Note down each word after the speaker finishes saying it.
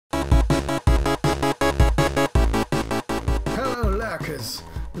seekers,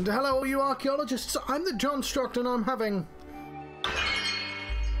 and hello all you archaeologists. I'm the John Struct, and I'm having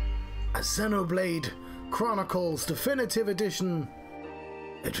a Xenoblade Chronicles Definitive Edition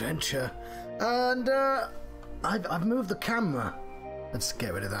adventure, and I've moved the camera. Let's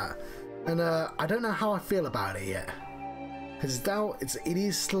get rid of that. And I don't know how I feel about it yet, because now it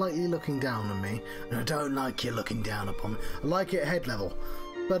is slightly looking down on me, and I don't like you looking down upon me. I like it at head level,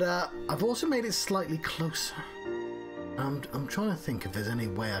 but I've also made it slightly closer. I'm trying to think if there's any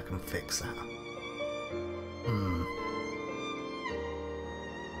way I can fix that.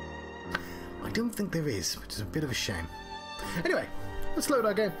 I don't think there is, which is a bit of a shame. Anyway, let's load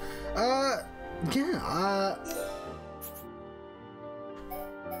our game.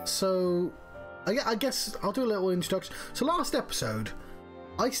 So, I guess I'll do a little introduction. So last episode,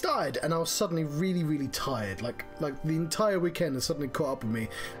 I started and I was suddenly really, really tired. Like the entire weekend has suddenly caught up with me.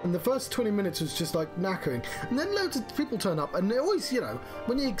 And the first 20 minutes was just like knackering. And then loads of people turn up, and it always, you know,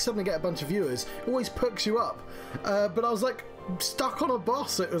 when you suddenly get a bunch of viewers, it always perks you up. But I was like stuck on a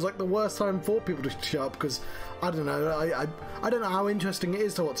boss. It was like the worst time for people to show up, because I don't know, I don't know how interesting it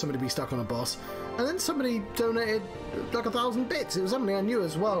is to watch somebody be stuck on a boss. And then somebody donated like 1,000 bits. It was somebody I knew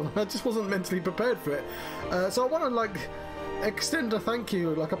as well. I just wasn't mentally prepared for it. So I want to like extend a thank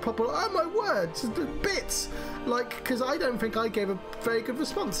you, like a proper, oh my word, bits, like, because I don't think I gave a very good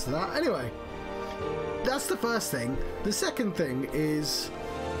response to that. Anyway, that's the first thing. The second thing is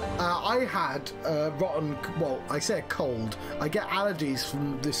I had rotten, well, I say cold, I get allergies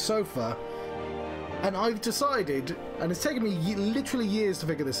from this sofa, and I've decided, and it's taken me literally years to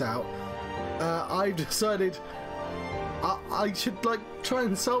figure this out, I've decided I should like try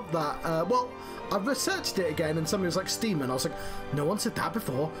and solve that. Well, I've researched it again, and somebody was like, steam, and I was like, no one said that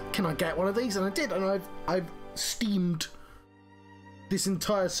before, can I get one of these? And I did, and I've steamed this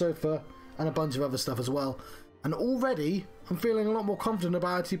entire sofa and a bunch of other stuff as well, and already I'm feeling a lot more confident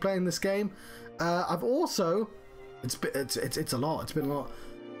about actually playing this game. I've also, it's a lot, it's been a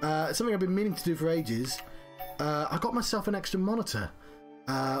lot, something I've been meaning to do for ages. I got myself an extra monitor,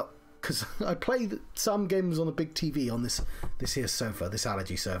 because I play some games on a big TV on this here sofa, this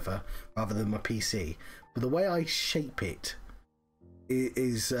allergy sofa, rather than my PC. But the way I shape it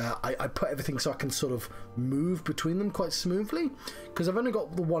is I put everything so I can sort of move between them quite smoothly, because I've only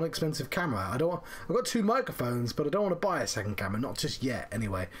got the one expensive camera. I've got two microphones, but I don't want to buy a second camera, not just yet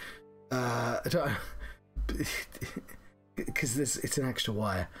anyway. Because it's an extra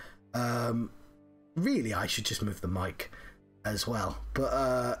wire. Really, I should just move the mic as well,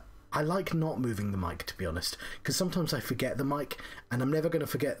 but I like not moving the mic, to be honest, because sometimes I forget the mic, and I'm never going to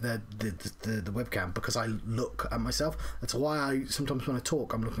forget the webcam, because I look at myself. That's why I sometimes when I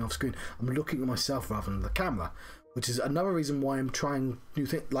talk, I'm looking off screen. I'm looking at myself rather than the camera, which is another reason why I'm trying new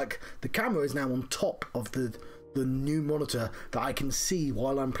things. Like, the camera is now on top of the new monitor that I can see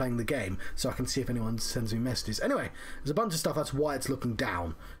while I'm playing the game, so I can see if anyone sends me messages. Anyway, there's a bunch of stuff. That's why it's looking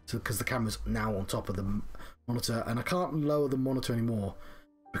down, so because the camera's now on top of the monitor, and I can't lower the monitor anymore,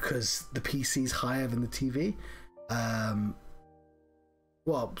 because the PC's higher than the TV.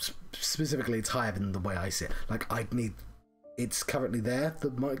 Well, specifically, it's higher than the way I sit. Like, I'd need, it's currently there, the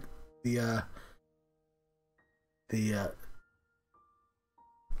mic,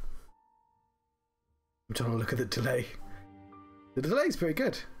 I'm trying to look at the delay. The delay's pretty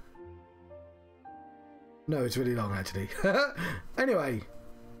good. No, it's really long, actually. Anyway,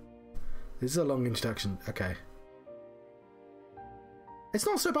 this is a long introduction. Okay. It's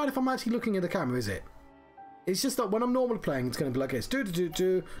not so bad if I'm actually looking at the camera, is it? It's just that when I'm normally playing, it's going to be like this.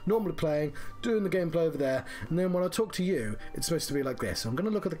 Normally playing, doing the gameplay over there. And then when I talk to you, it's supposed to be like this. So I'm going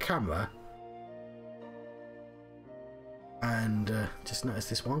to look at the camera. And just notice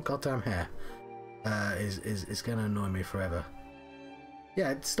this one goddamn hair is going to annoy me forever.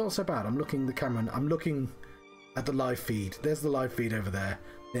 Yeah, it's not so bad. I'm looking at the camera, and I'm looking at the live feed. There's the live feed over there.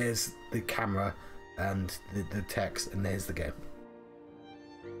 There's the camera and the text, and there's the game.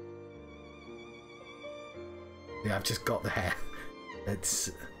 Yeah, I've just got the hair. It's...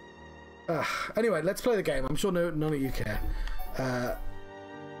 anyway, let's play the game. I'm sure none of you care.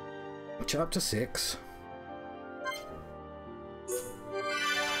 Chapter 6.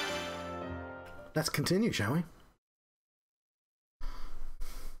 Let's continue, shall we?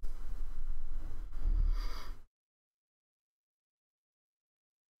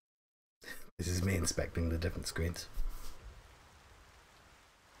 This is me inspecting the different screens.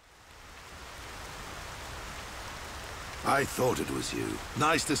 I thought it was you.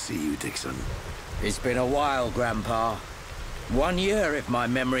 Nice to see you, Dixon. It's been a while, Grandpa. 1 year, if my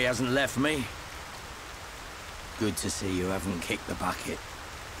memory hasn't left me. Good to see you haven't kicked the bucket.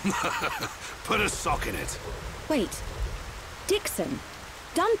 Put a sock in it. Wait. Dixon,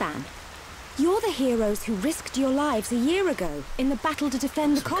 Dunban, you're the heroes who risked your lives a year ago in the battle to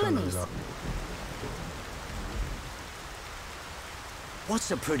defend the colonies.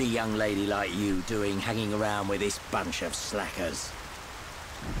 What's a pretty young lady like you doing hanging around with this bunch of slackers?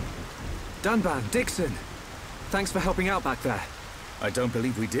 Dunban, Dixon, thanks for helping out back there. I don't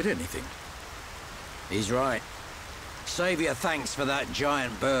believe we did anything. He's right. Save your thanks for that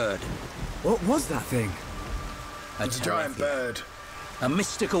giant bird. What was that thing? It's a giant bird. A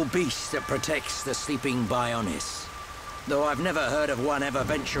mystical beast that protects the sleeping Bionis. Though I've never heard of one ever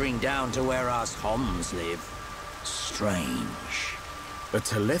venturing down to where us Homs live. Strange. A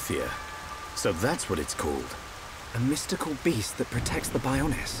Telethia? So that's what it's called. A mystical beast that protects the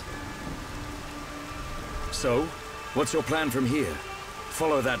Bionis. So, what's your plan from here?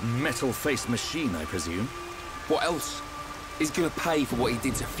 Follow that metal-faced machine, I presume? What else? He's gonna pay for what he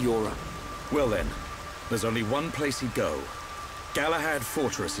did to Fiora. Well then, there's only one place he'd go. Galahad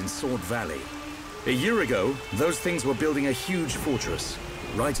Fortress in Xord Valley. A year ago, those things were building a huge fortress,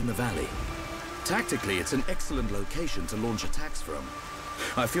 right in the valley. Tactically, it's an excellent location to launch attacks from.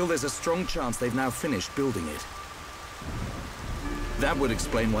 I feel there's a strong chance they've now finished building it. That would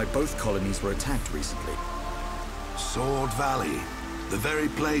explain why both colonies were attacked recently. Xord Valley, the very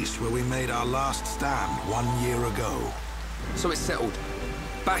place where we made our last stand 1 year ago. So it's settled.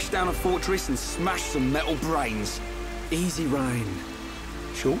 Bash down a fortress and smash some metal brains. Easy, Ryan.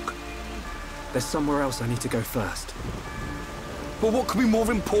 Chalk? There's somewhere else I need to go first. But what could be more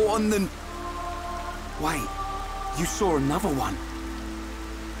important than... Wait, you saw another one.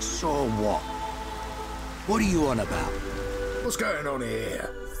 Saw what? What are you on about? What's going on here?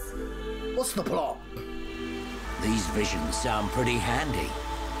 What's the plot? These visions sound pretty handy.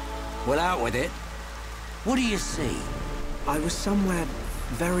 Well, out with it. What do you see? I was somewhere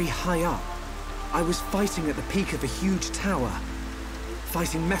very high up. I was fighting at the peak of a huge tower.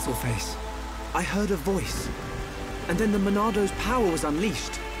 Fighting Metalface. I heard a voice. And then the Monado's power was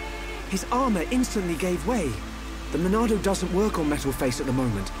unleashed. His armor instantly gave way. The Monado doesn't work on Metalface at the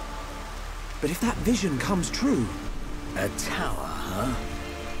moment. But if that vision comes true... A tower, huh?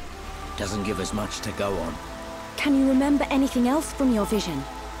 Doesn't give us much to go on. Can you remember anything else from your vision?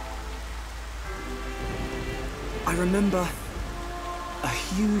 I remember... a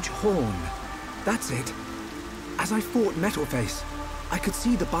huge horn. That's it. As I fought Metalface, I could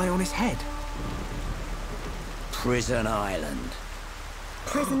see the Bionis head. Prison Island.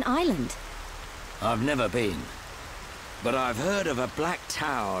 Prison Island? I've never been. But I've heard of a black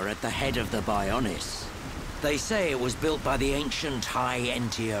tower at the head of the Bionis. They say it was built by the ancient High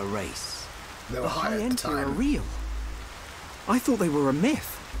Entia race. They were The high High at the Entia are time. real. I thought they were a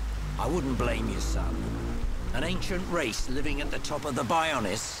myth. I wouldn't blame you, son. An ancient race living at the top of the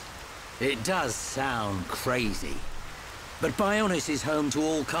Bionis? It does sound crazy. But Bionis is home to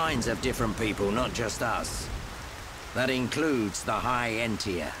all kinds of different people, not just us. That includes the High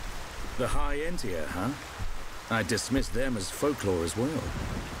Entia. The High Entia, huh? I dismissed them as folklore as well.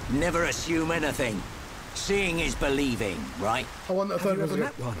 Never assume anything. Seeing is believing, right? I wonder if Have you was ever a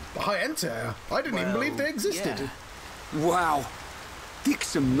met one? high enter. I didn't even believe they existed. Yeah. Wow.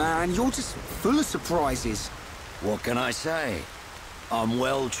 Dixon, man, you're just full of surprises. What can I say? I'm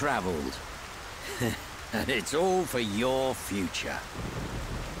well-traveled. And it's all for your future.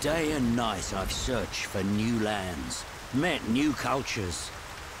 Day and night I've searched for new lands, met new cultures,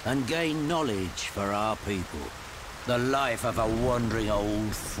 and gained knowledge for our people. The life of a wandering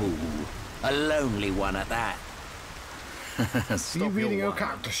old fool. A lonely one at that. Are Stop you reading your your whine.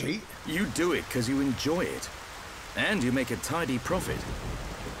 character sheet? You do it because you enjoy it. And you make a tidy profit.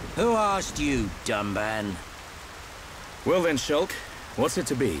 Who asked you, Dunban? Well then, Shulk, what's it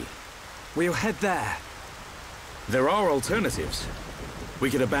to be? We'll head there. There are alternatives. We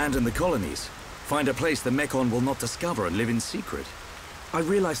could abandon the colonies, find a place the Mekon will not discover and live in secret. I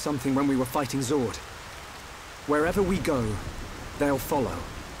realized something when we were fighting Xord. Wherever we go, they'll follow.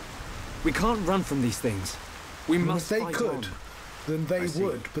 We can't run from these things. We If must they fight could, on. then they see.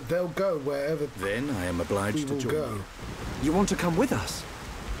 would, but they'll go wherever Then I am we obliged to will join go. you. You want to come with us?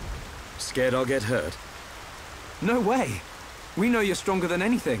 Scared I'll get hurt? No way. We know you're stronger than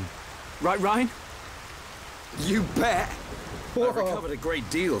anything. Right, Ryan? You bet. I've recovered a great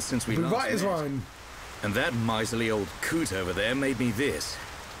deal since we The last right is met. Ryan. And that miserly old coot over there made me this.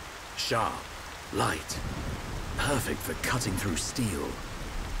 Sharp, light, perfect for cutting through steel.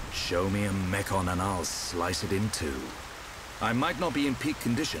 Show me a Mekon and I'll slice it in two. I might not be in peak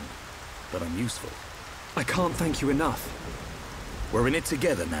condition, but I'm useful. I can't thank you enough. We're in it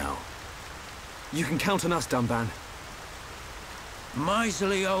together now. You can count on us, Dunban.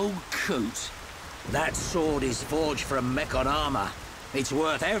 Miserly old coot. That sword is forged from mechon armor. It's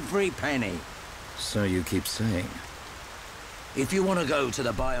worth every penny. So you keep saying. If you want to go to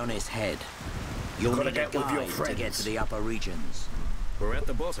the Bionist Head, you'll Gotta need a get with your guide to get friends. to the upper regions. We're at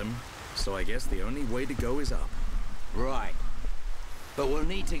the bottom, so I guess the only way to go is up. Right. But we'll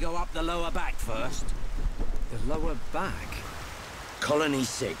need to go up the lower back first. The lower back? Colony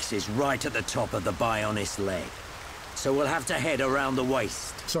 6 is right at the top of the Bionist leg. So we'll have to head around the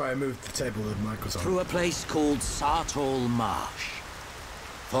waist, Sorry, I moved the table with Mike was on. through a place called Sartall Marsh.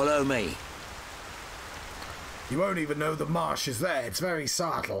 Follow me. You won't even know the marsh is there. It's very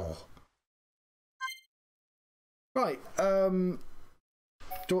subtle. Right,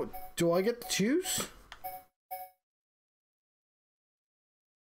 do I get to choose?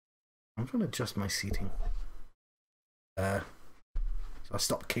 I'm trying to adjust my seating. So I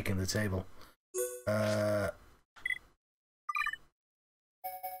stopped kicking the table.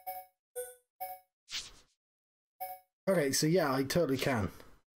 Okay, so yeah, I totally can.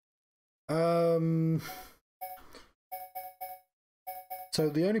 So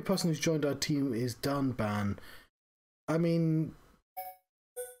the only person who's joined our team is Dunban. I mean,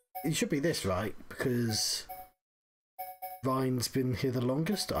 it should be this, right? Because Ryan's been here the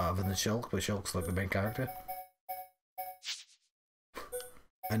longest, other than Shulk, but Shulk's like the main character.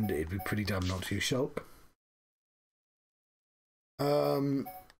 And it'd be pretty dumb not to Shulk.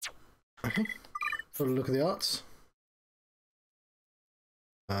 Okay. Got a look at the arts.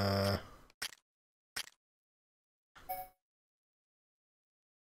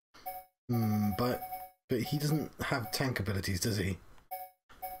 But he doesn't have tank abilities, does he?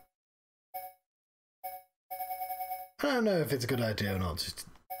 I don't know if it's a good idea or not. Just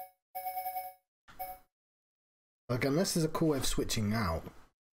like, unless there's a cool way of switching out.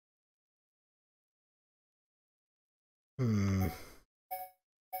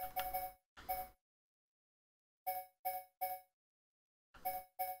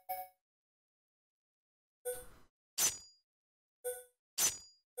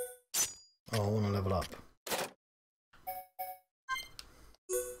 Oh, I want to level up.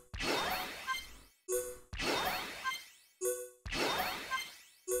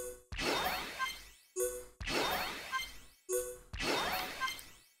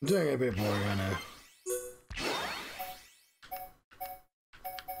 I'm doing it a bit boring, I know.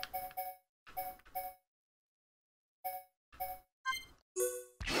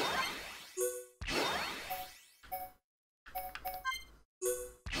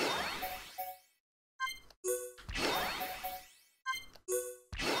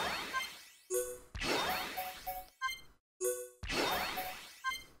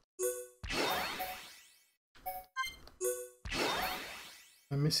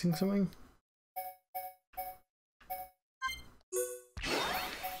 Am I missing something?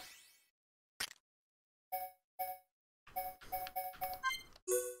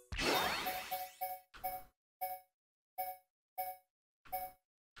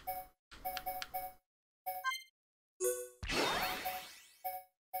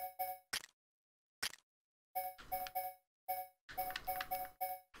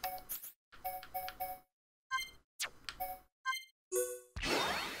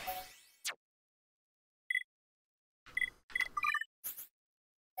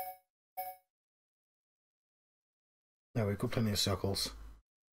 No, we've got plenty of circles.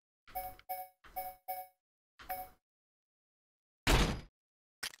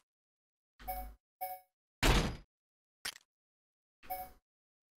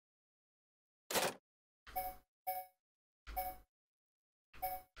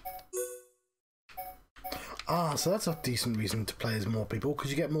 Ah, so that's a decent reason to play as more people,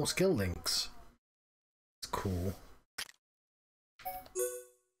 because you get more skill links. It's cool.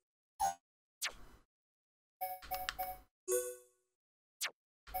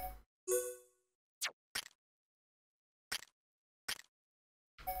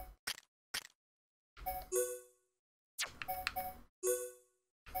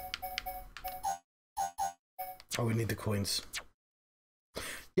 Oh, we need the coins.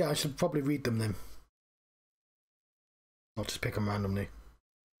 Yeah, I should probably read them then. Not just pick them randomly.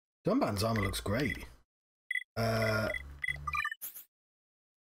 Dunban's armor looks great. Got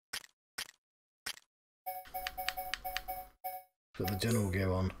the general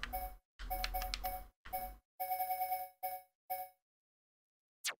gear on.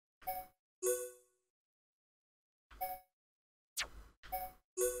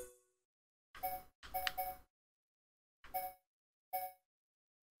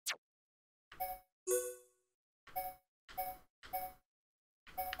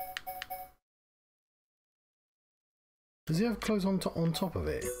 Does he have clothes on top of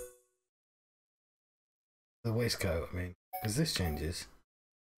it? The waistcoat, I mean, because this changes.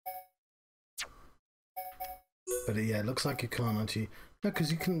 But yeah, it looks like you can't actually. No,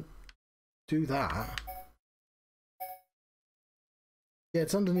 because you can do that. Yeah,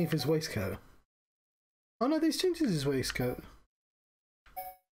 it's underneath his waistcoat. Oh no, this changes his waistcoat.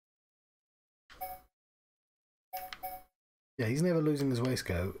 Yeah, he's never losing his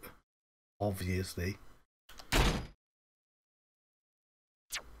waistcoat. Obviously.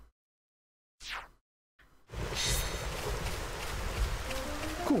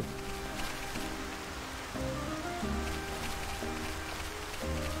 Cool.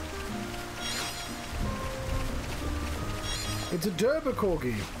 It's a Durba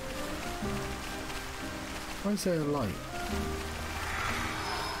Corgi. Why is there a light?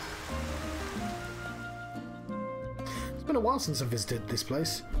 It's been a while since I visited this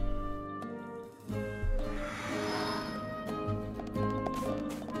place.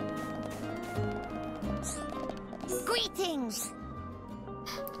 Greetings!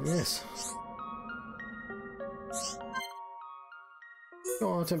 Yes. Go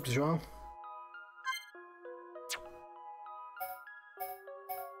on, attempt as well.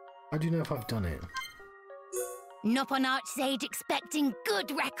 How do you know if I've done it? Not on Archsage expecting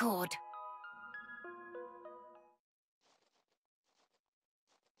good record.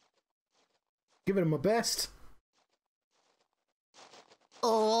 Give it my best.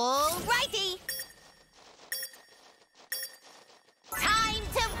 Alrighty! Time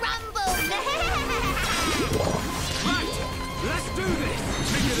to rumble! Right! Let's do this!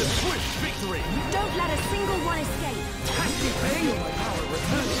 Make it a swift victory! Don't let a single one escape. Hasty thing! My power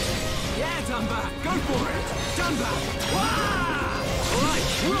returns! Yeah, Dunban! Go for it! Dunban! Wah! Right!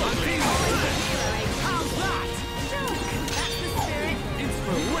 I'm feeling it! How's that? That's the spirit.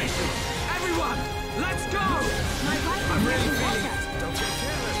 Inspiration! Everyone! Let's go! My right I'm really hand feeling was it! Don't get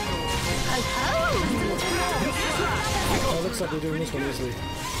careless, Oh, it looks like we're doing this one easily.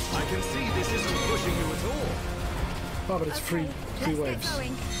 I can see this isn't pushing you at all. Oh, but it's three waves.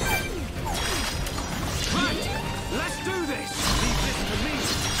 Right! Let's do this! Leave this to me!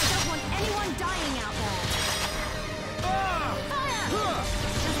 I don't want anyone dying out there.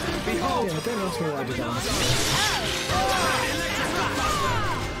 Behold! Yeah, don't ask me why I did that.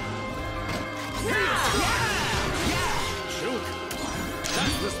 Shook!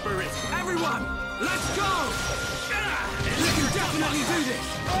 That's the spirit! Everyone! Let's go! We can definitely do this!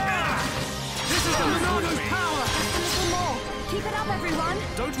 This is the Monado's power! Just a little more. Keep it up, everyone.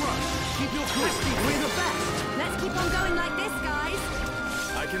 Don't rush! Keep your cool! We're the best! Let's keep on going like this, guys.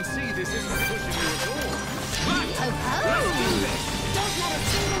 I can see this isn't pushing you at all. Right! Ho-ho! Let's do this! Don't let a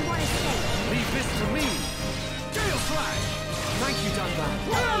single one escape. Leave this to me! Gale Slash! Thank you, Dunban.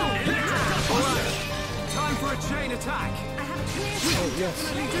 Alright, time for a chain attack! I have a clear Oh, yes.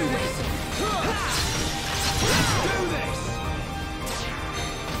 Let's do this! Let's do this!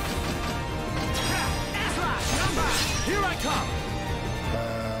 Slash! Dunban! Here I come!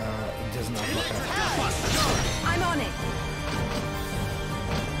 It doesn't have like I'm on it.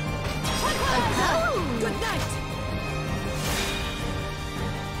 Good night.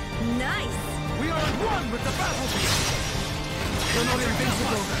 Nice. We are at one with the battlefield! We're not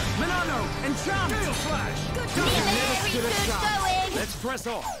invincible! Monado, enchant! Gale Slash! Good Very Give it a good shot. going! Let's press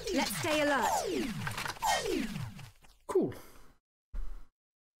on! Let's stay alert. Cool.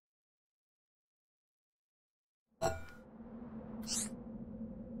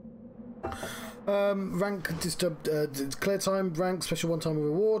 Rank disturbed. Clear time. Rank special one-time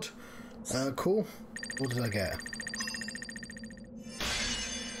reward. Cool. What did I get?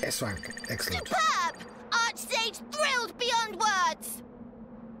 S rank. Excellent. Superb! Archsage thrilled beyond words!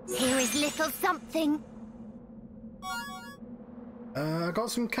 Here is little something. I got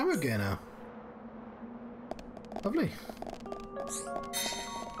some camera gear now. Lovely.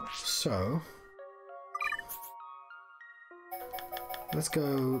 So let's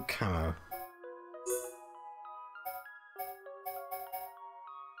go camo.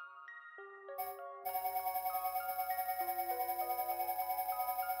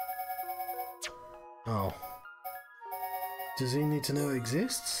 Oh. Does he need to know it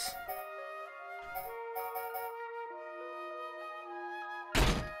exists?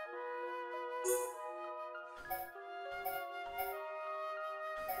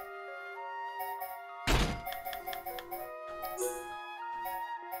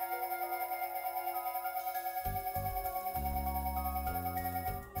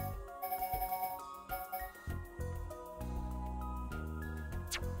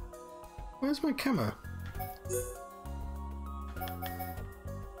 Where's my camera?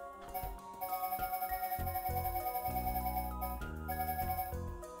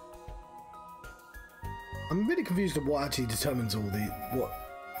 I'm really confused at what actually determines all the what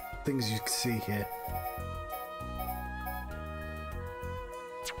things you can see here.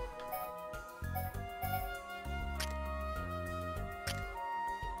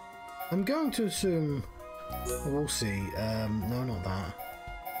 I'm going to assume we'll see. No, not that.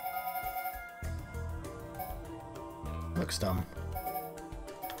 Looks dumb.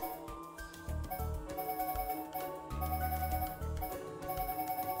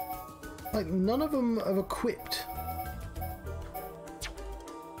 Like, none of them are equipped.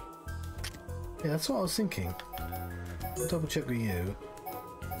 Yeah, that's what I was thinking. I'll double check with you.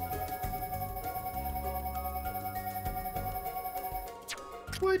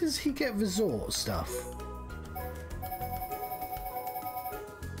 Why does he get resort stuff?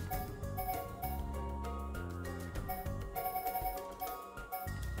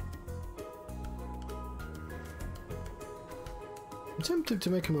 I'm tempted to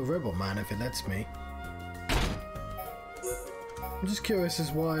make him a robot man if it lets me. I'm just curious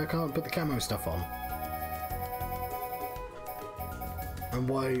as why I can't put the camo stuff on. And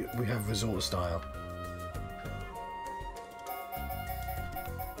why we have resort style.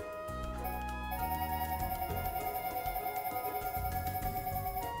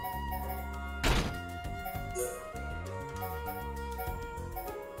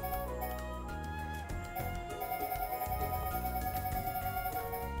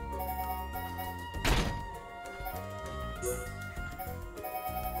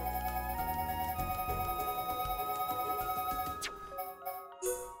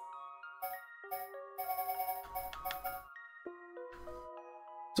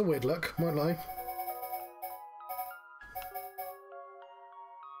 It's a weird look, won't lie.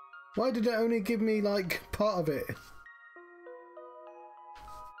 Why did it only give me, like, part of it?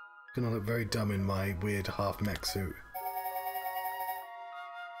 Gonna look very dumb in my weird half mech suit.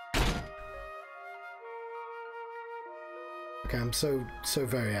 Okay, I'm so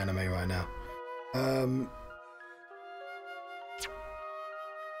very anime right now. I'm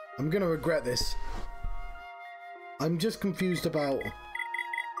gonna regret this. I'm just confused about...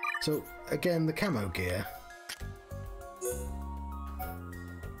 So, again, the camo gear.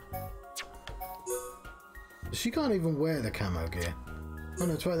 She can't even wear the camo gear. Oh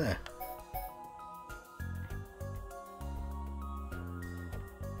no, it's right there.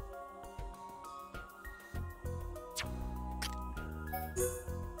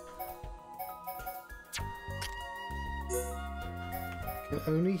 Can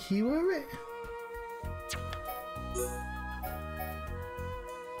only he wear it?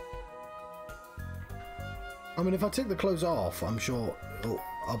 I mean, if I take the clothes off, I'm sure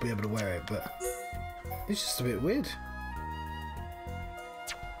I'll be able to wear it, but it's just a bit weird.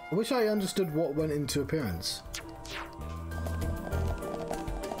 I wish I understood what went into appearance.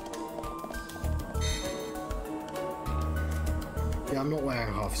 Yeah, I'm not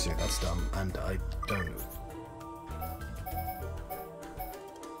wearing half a suit, that's dumb, and I don't.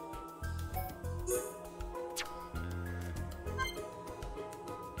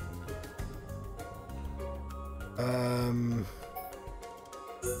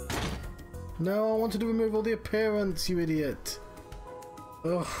 No, I wanted to remove all the appearance, you idiot.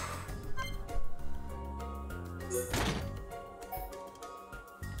 Ugh.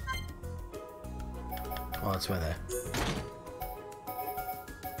 Oh, it's right there.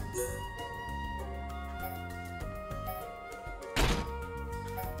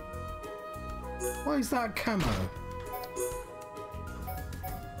 Why is that camo?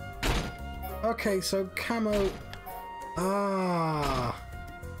 Okay, so camo... Ah...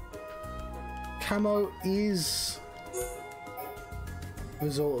 Camo is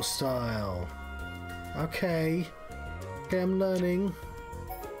resort style. Okay. Okay, I'm learning.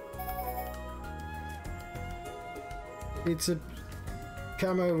 It's a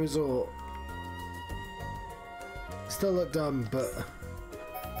camo resort. Still look dumb, but...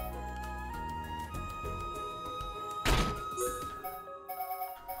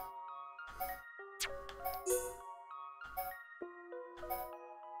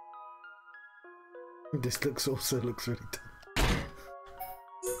 This also looks really dumb.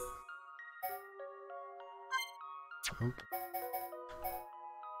 Oh.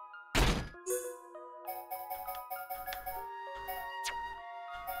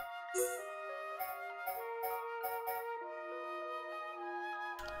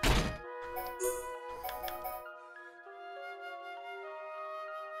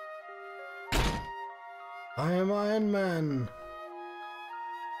 I am Iron Man.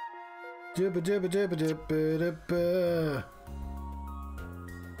 Dibba dibba dibba dibba dibba.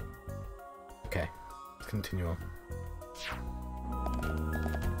 Okay, let's continue on.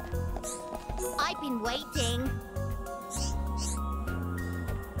 I I've been waiting.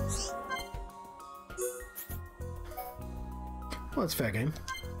 Well, it's fair game.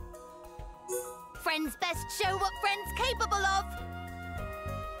 Friends best show what friends capable of.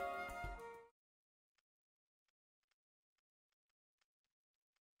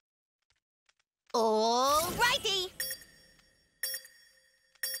 Alrighty.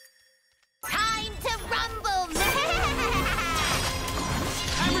 Time to rumble.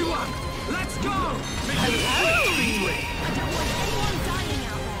 Everyone, let's go! I don't want anyone dying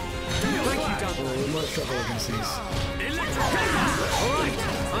out there. Thank you, Dunban. Oh, we might struggle against these. All right,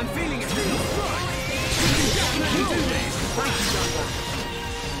 I'm feeling it. You can definitely do this. Thank you, Dunban.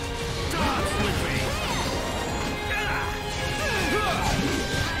 Dance with me.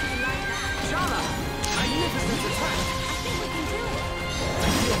 Shala! Magnificent attack! I think we can do it. I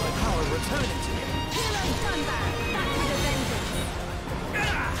feel my power returning to me. Hero Dunban, back with a vengeance.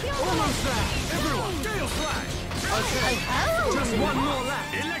 Almost there! Everyone, Gale Slash. Okay, just one more left.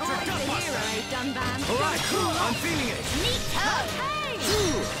 Electric Always a Dustbuster. hero, Dunban. All right, I'm feeling it.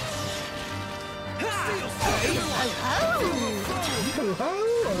 Neato.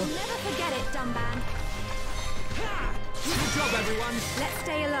 Never forget it, Dunban. Good job, everyone. Let's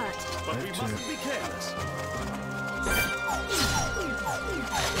stay alert. But we mustn't be careless.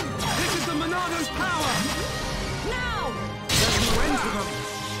 This is the Monado's power! Now! There's no end to them.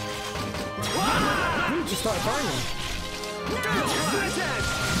 We just started firing them.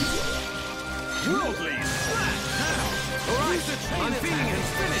 Worldly Slash. All right, I'm feeling it.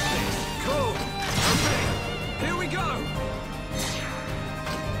 Finish this. Cool. Okay, here we go.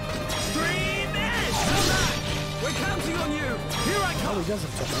 Stream Edge. Come back. We're counting on you. Here I Oh, come. he does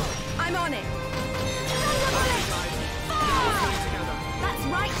have top up. I'm on it. Okay, guys. Get together. That's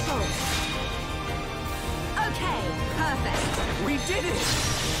right, Xord. Okay, perfect. We did it.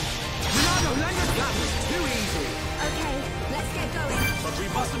 Monado, that was too easy. Okay, let's get going. But we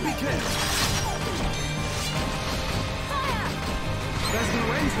mustn't be careless. Fire! There's no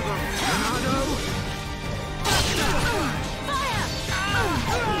end to them. Monado. Fire!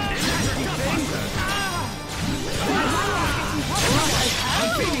 I'm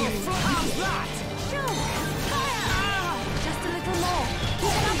feeling it. How's that? Sure! Fire! Just a little more.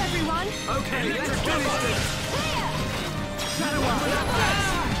 Keep it up, everyone. Okay, let's finish this. Clear! Shadow up.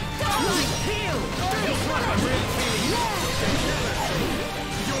 Heal. I'm really feeling it.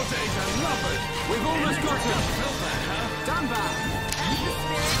 Your days are numbered. We've almost got him. Dunban. That's the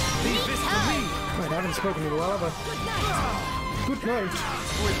spirit. Leave this to me. Right, I haven't spoken in a while, but Good night. good night.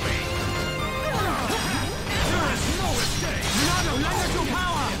 With me. There is no escape. Monado, lend us your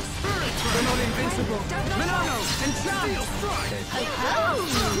power. We're not invincible. Don't look Monado, Steel enchant. Strike.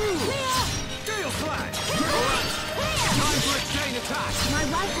 Gale Slash. Time for a chain attack. My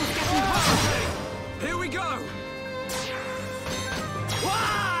rifle's getting hot. Here we go.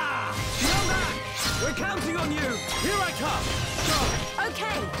 Wah! Come back. We're counting on you. Here I come. Go.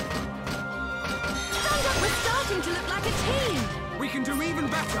 Okay. Stand up, we're starting to look like a team. We can do even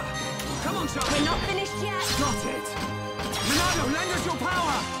better. Come on, Charlie. We're not finished yet. Got it. Monado, lend us your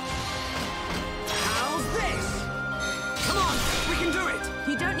power. How's this? Come on, we can do it.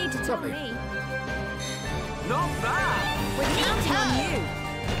 You don't need to tell Lovely. me. Not bad. We're counting on you.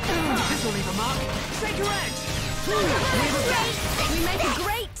 This will leave a mark. Shake your edge. We make a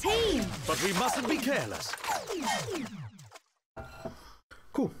great team. But we mustn't be careless.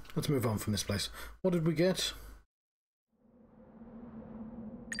 Cool. Let's move on from this place. What did we get?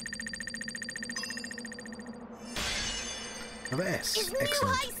 Another S. Is new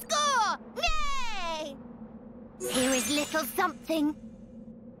Excellent. high score! Yay! Here is little something.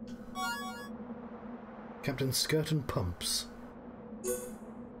 Captain Skirt and Pumps.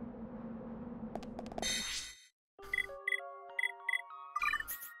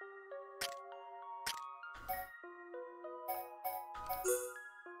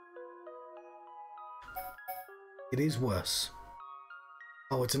 It is worse.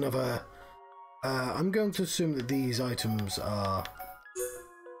 Oh, it's another... I'm going to assume that these items are...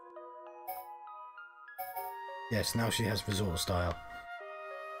 Yes, now she has resort style.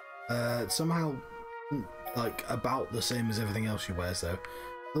 Somehow, like, about the same as everything else she wears, though.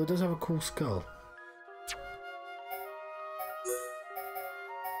 Though it does have a cool skull.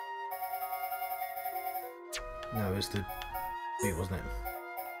 No, it's the feet, wasn't it?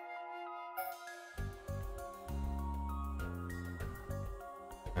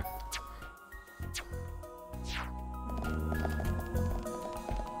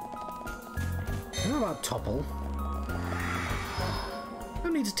 How about Topple? No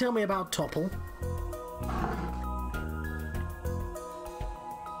need to tell me about Topple.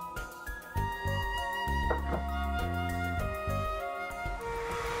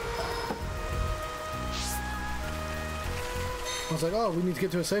 I was like, oh, we need to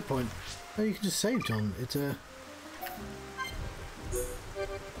get to a save point. No, you can just save, John. It's an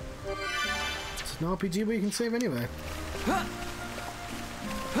RPG where you can save anywhere.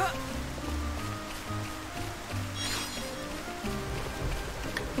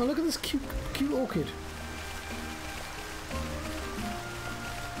 Oh, look at this cute orchid.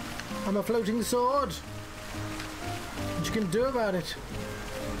 I'm a floating sword. What you can do about it?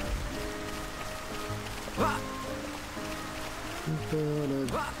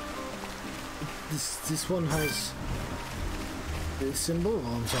 This one has a symbol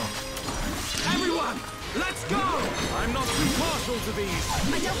on top. Everyone, let's go! I'm not too partial to these.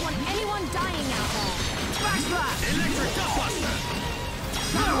 I don't want anyone dying out there. Backslash! Electric Dustbuster!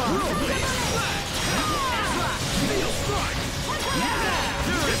 Steel Strike! Yeah!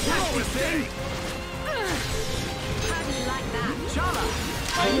 Do it, power thing! How do you like that? Chala!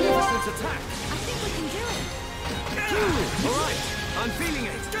 Magnificent attack! I think we can do it. Alright, I'm feeling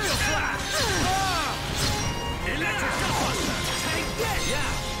it. Steel Slash! Electric Dustbuster! Take this!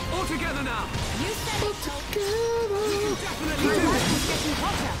 Yeah! All together now! You said it, Toad. Definitely My do life it! is getting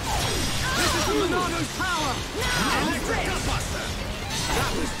hotter. This is the Monado's power! Now! Electric Dustbuster!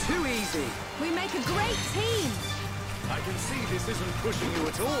 That was too easy. We make a great team. I can see this isn't pushing you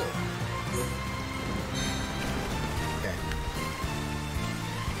at all. Okay.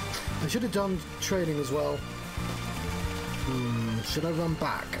 I should have done trading as well. Should I run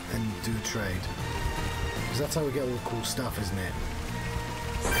back and do a trade? Because that's how we get all the cool stuff, isn't it?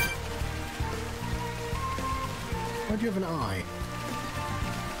 Why do you have an eye?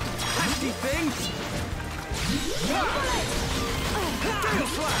 Nasty thing!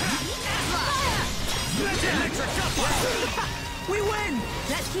 We win!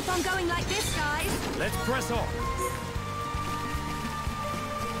 Let's keep on going like this, guys. Let's press on.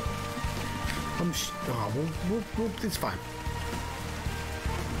 It's fine.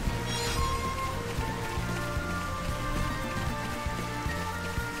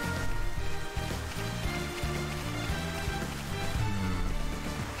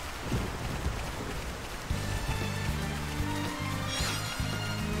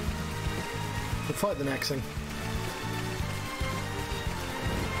 We'll fight the next thing.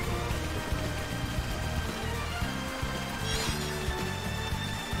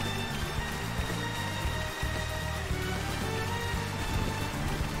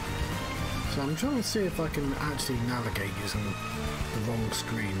 So I'm trying to see if I can actually navigate using the wrong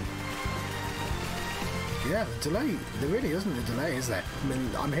screen. Yeah, the delay. There really isn't a delay, is there? I mean,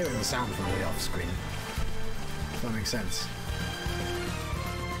 I'm hearing the sound from the off screen. If that makes sense.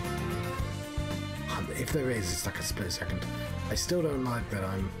 If there is, it's like a split second. I still don't like that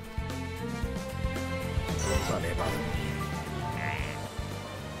I'm slightly above it.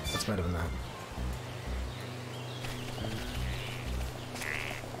 That's better than that.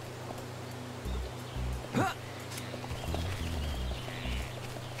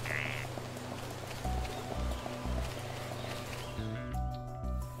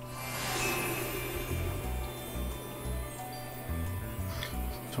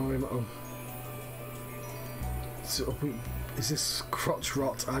 Is this crotch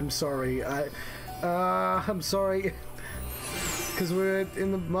rot? I'm sorry. I'm sorry. Because we're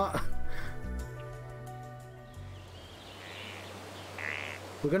in the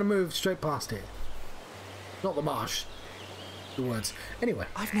We're going to move straight past it. Not the marsh. The words. Anyway.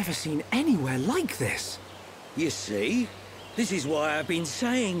 I've never seen anywhere like this. You see? This is why I've been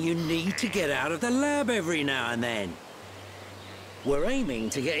saying you need to get out of the lab every now and then. We're aiming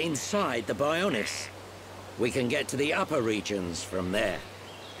to get inside the Bionis. We can get to the upper regions from there.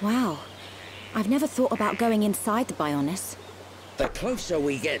 Wow. I've never thought about going inside the Bionis. The closer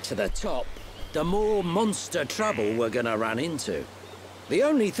we get to the top, the more monster trouble we're gonna run into. The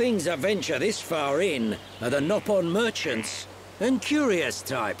only things that venture this far in are the Nopon merchants and curious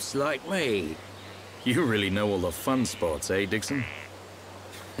types like me. You really know all the fun spots, eh, Dixon?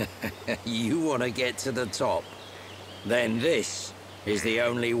 You want to get to the top? Then this is the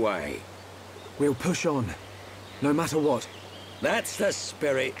only way. We'll push on, no matter what. That's the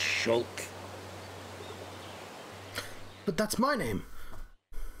spirit, Shulk. But that's my name.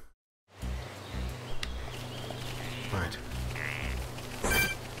 Right.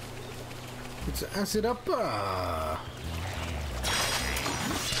 It's acid up.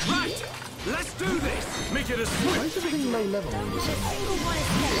 Right! Let's do this! Make it a Why swift! is everything low level all of a sudden?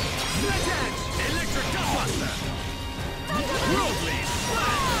 Split edge! Electric Dustbuster! Worldly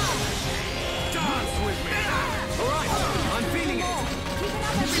Slash! Dance with me! Alright, I'm feeling it! Keep it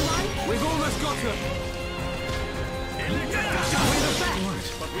up, everyone. We've almost got them! Electric Dustbuster! We're the best!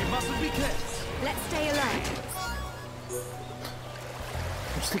 But we mustn't be careless! Let's stay alert.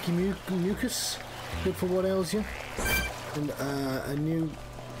 sticky mucus. Good for what ails you. And a new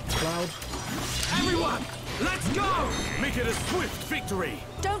cloud. Everyone, let's go! Make it a swift victory.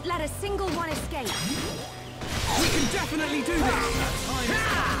 Don't let a single one escape. We can definitely do this!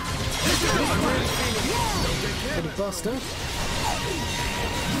 Bit of buster.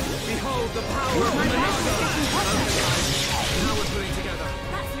 Behold the power of Monado! Now we're putting together.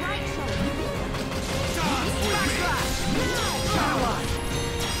 That's right, Xord. Dance with me. Power!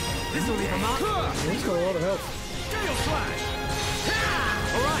 This'll leave a mark. Yeah, he's got a lot of health. Gale slash.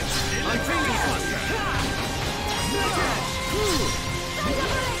 Alright, I'm feeling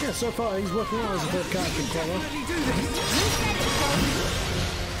Yeah, so far he's working out as a third character quite well.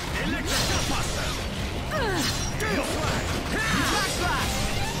 Electric Buster. Gale slash.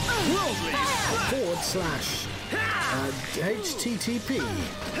 Worldly. /HTTP.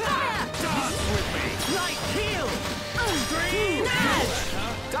 Dance with me. Light heal! Green edge.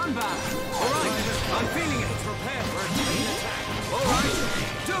 Dunban! Alright, I'm feeling it. Prepare for a chain attack. Alright,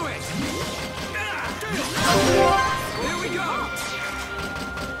 do it! Here we go!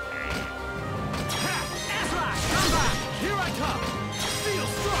 Dunban, here I come. Steel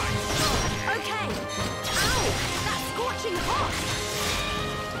strike. Okay. Ow! That's scorching hot.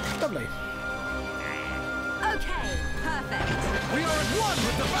 Lovely. Okay, perfect. We are at one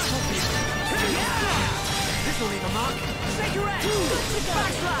with the battlefield. This'll leave a mark. Take your edge.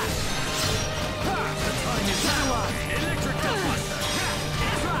 Backslash. The time is now. Electric Buster.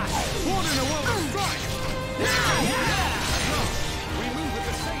 One in a world of strike. We move at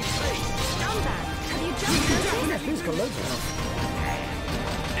the same pace. Dunban, have you just noticed? He's got loads of health.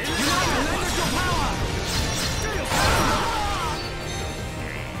 Electrical power.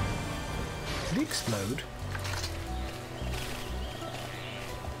 Did he explode?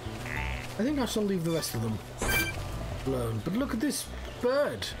 I think I shall leave the rest of them alone. But look at this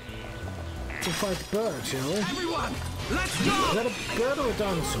bird. We'll fight the bird, shall we? Everyone, let's go. Is that a bird or a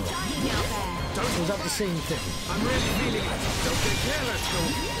dinosaur? Or is that the same thing? I'm really feeling it. Don't get careless,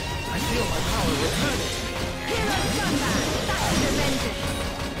 Xord. I feel my power returning to me. Hero Dunban, that's your vengeance.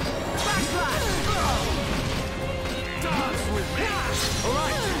 Backslash. Dance with me.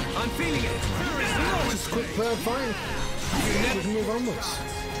 Alright, I'm feeling it. There is no Just a quick bird fight. We can move onwards.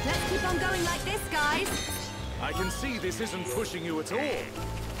 Let's keep on going like this, guys. I can see this isn't pushing you at all.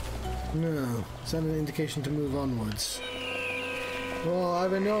 No. Is that an indication to move onwards? Oh,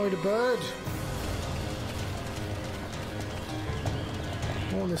 I've annoyed a bird.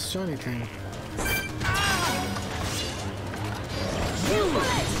 Oh, this shiny thing.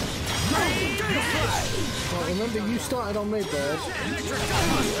 Well, remember, you started on me, bird.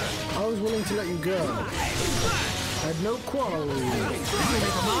 I was willing to let you go. I had no quarrel with you.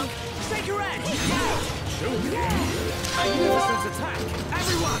 Take your edge. Magnificent attack.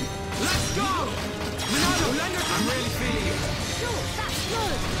 Everyone, let's go. I'm really feeling it. Sure, that's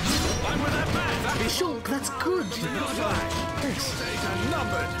good. I'm with that man. Shulk, that's good. Thanks. Days are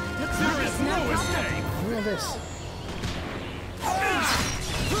numbered. There is no escape. Look at this.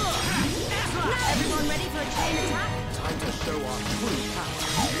 Everyone ready for a chain attack? Time to show our true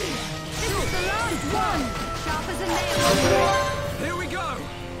power. This is the last one. Sharp as a nail. Here we go!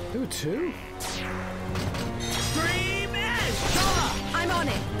 There were two? Stream edge. I'm on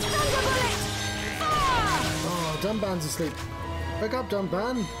it. Thunder bullet. Fire! Oh, Dunban's asleep. Wake up,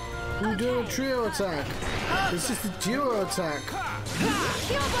 Dunban. We're doing a trio attack. It's just a duo attack.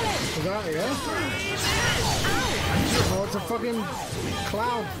 Pure bullet. Is that, yeah? Oh, it's a fucking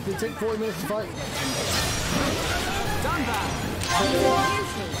cloud. They take 40 minutes to fight. Dunban!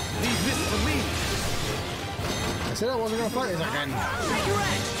 Leave this for me. I said I wasn't going to fight this again. Take your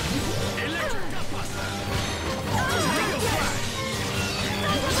edge. Electric Buster. Steel slash.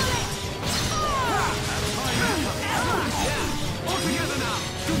 All together now!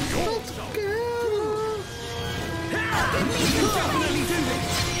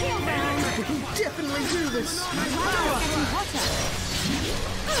 We can definitely do this.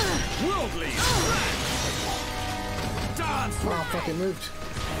 Worldly. Dance. Oh, fuck, it moved.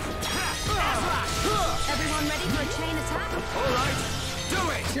 Everyone ready for a chain attack? All right, do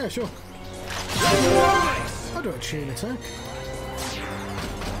it! Yeah, sure. I'll do a chain attack.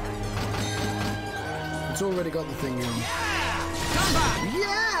 It's already got the thing on. Come back!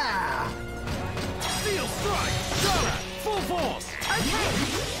 Yeah! Steel strike. Dora. Full force. Okay.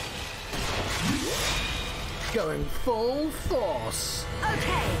 Going full force.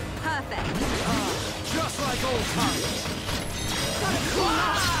 Okay, perfect. Just like old times.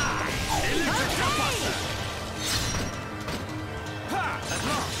 Electric Buster. Ha! At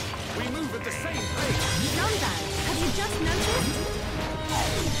last, we move at the same pace. Dunban, have you just noticed?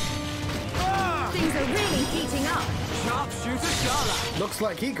 Looks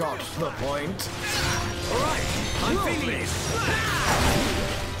like he got the point. Alright, I'm feeling it.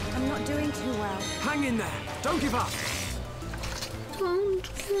 I'm not doing too well. Hang in there. Don't give up. Don't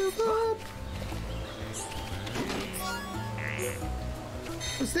give up.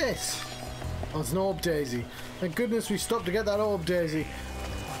 What's this? Oh, it's an orb daisy. Thank goodness we stopped to get that orb daisy.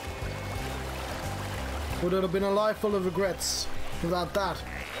 Would it have been a life full of regrets without that?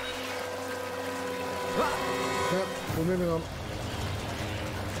 Yep, we're moving on.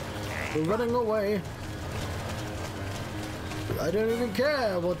 We're running away. I don't even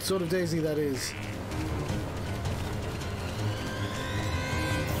care what sort of daisy that is.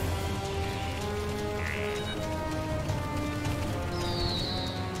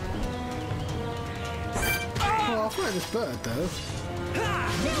 Oh, I'll fight this bird though.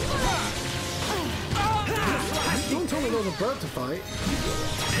 Don't tell me there's a bird to fight.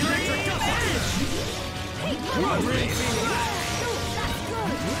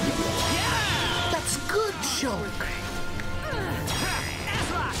 That's good, Shulk.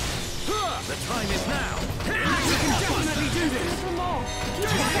 The time is now. We can definitely do this.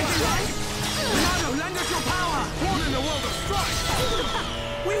 Nano, lend us your power. Born in a world of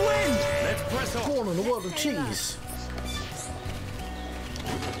strife. We win. Let's press on. Born in a world of cheese.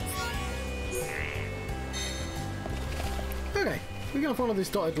 Okay, we're gonna follow this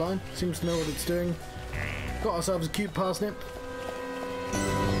dotted line. Seems to know what it's doing. Got ourselves a cute parsnip.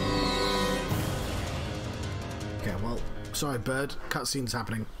 Okay, well, sorry, bird. Cutscene's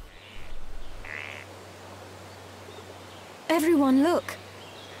happening. Everyone, look.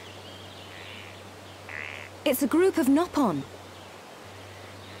 It's a group of Nopon.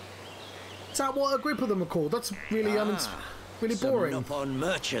 Is that what a group of them are called? That's really really boring. Some Nopon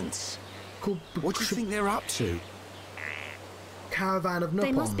merchants. Called What do you think they're up to? Caravan of Nopon.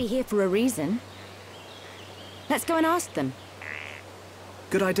 They must be here for a reason. Let's go and ask them.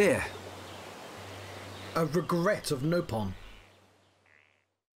 Good idea. A regret of Nopon.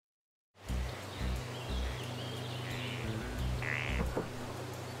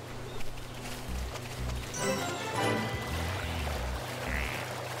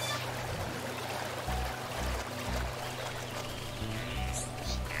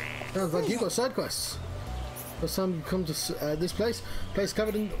 Sounds like you got side quests. First time you come to this place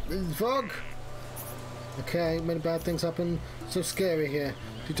covered in fog. Okay, many bad things happen. So scary here.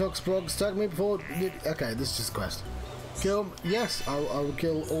 If you talk sprogs, tag me before. Okay, this is just a quest. Kill. Yes, I will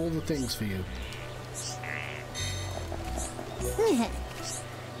kill all the things for you.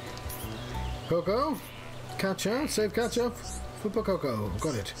 Coco, catcher, save catcher. Flipper Coco,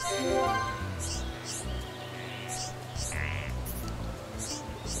 got it.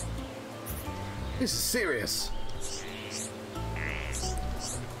 This is serious.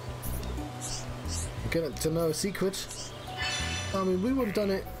 Get to know a secret. I mean, we would have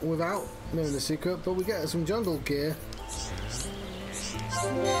done it without knowing the secret, but we get some jungle gear.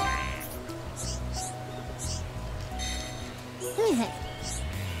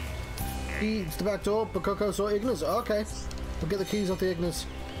 Keys to the back door, Bakoko saw Ignis. Okay, we'll get the keys off the Ignis.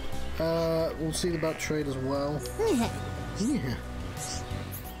 We'll see about trade as well. Yeah.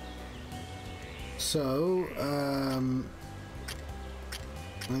 So,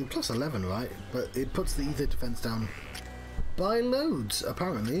 plus 11, right? But it puts the ether defense down by loads,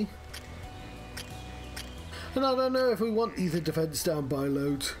 apparently. And I don't know if we want ether defense down by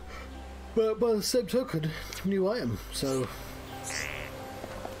loads, but by the same token, new item. So,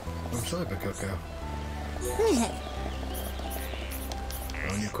 I'm sorry, Bakoko.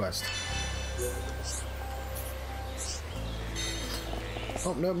 Oh, new quest.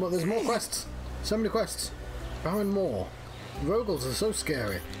 Oh no, there's more quests. So many quests. Baron Moore. Rogals are so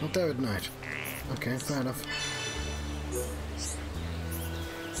scary. Not there at night. Okay, fair enough.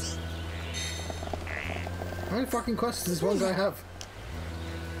 How many fucking quests does this one guy have?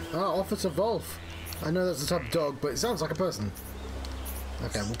 Ah, Officer Wolf. I know that's the type of dog, but it sounds like a person.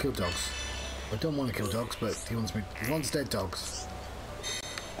 Okay, we'll kill dogs. I don't want to kill dogs, but he wants dead dogs.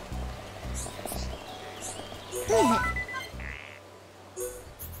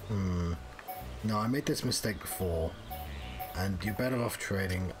 No, I made this mistake before, and you're better off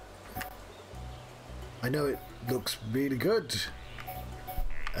trading. I know it looks really good,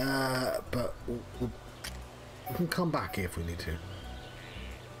 but we can come back here if we need to.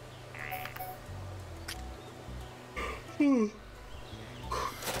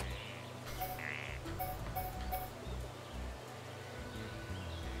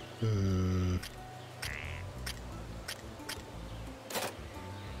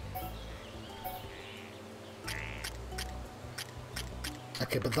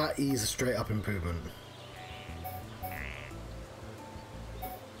 Okay, but that is a straight up improvement.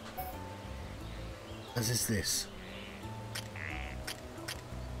 As is this.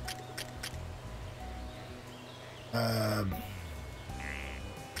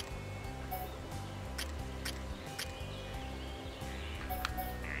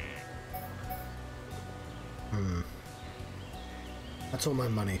 That's all my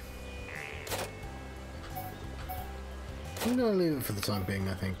money. I'm gonna leave it for the time being,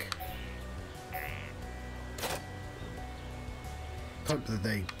 I think. Hope that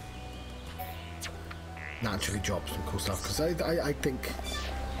they naturally drop some cool stuff, because I think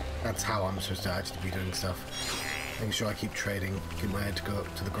that's how I'm supposed to actually be doing stuff. Making sure I keep trading, keep my head to go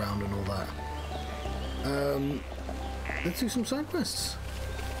up to the ground and all that. Let's do some side quests.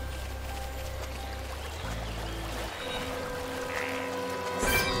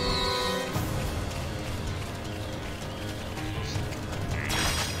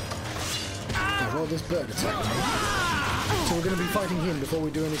 Well, this bird attacked me. So we're going to be fighting him before we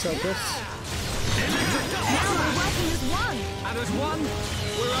do any side quests. Now we're working as one. And as one,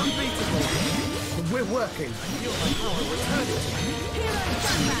 we're unbeatable. We're working. Hero Dunban.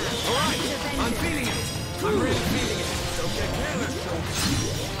 Alright, I'm feeling it. I'm really feeling it. Don't get careless,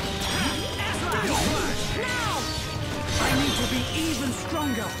 now! I need to be even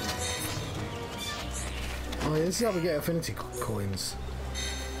stronger. Oh yeah, this is how we get affinity coins.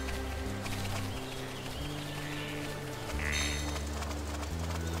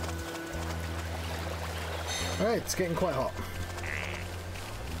 Alright, it's getting quite hot.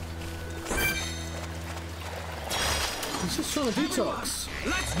 He's just trying to detox.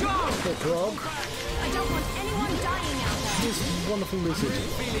 Let's go! Poor Grog. I don't want anyone dying out there. This wonderful lizard.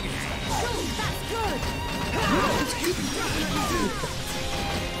 Cool, that's good.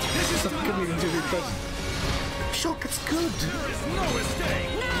 I couldn't even do the impression. Shock, it's good. No mistake!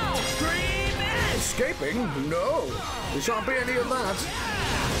 Now! Escaping? No. There shan't be any of that. Okay,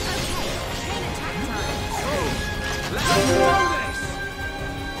 chain attack time. Let's do this!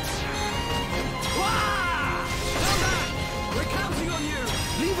 Wah! Dunban! We're counting on you!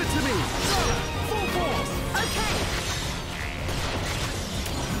 Leave it to me! Full force! Okay.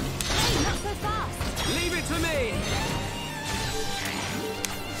 Hey, not so fast. Leave it to me!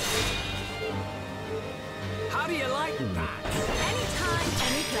 How do you like that? Anytime,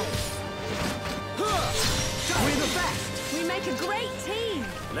 any place. We're the best! We make a great team.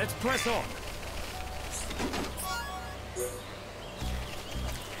 Let's press on.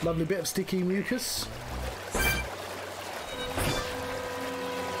 Lovely bit of sticky mucus.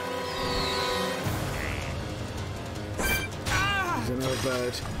 There's another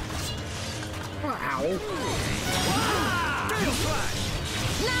bird. Ow. Steel Slash!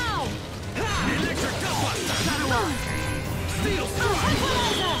 Now! Electric Gutbuster! Steel Strike!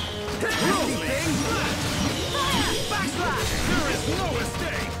 Thing! Backslash! There is no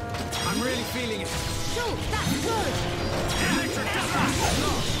mistake! I'm really feeling it. Cool, that's good. Electric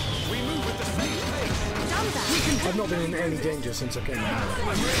Gutbuster! We move at the same pace. Dunban. I've not been in any danger since I came out. I'm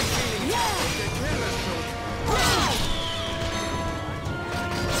really feeling it.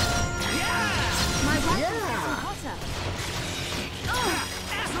 My rifle Yeah. is hotter.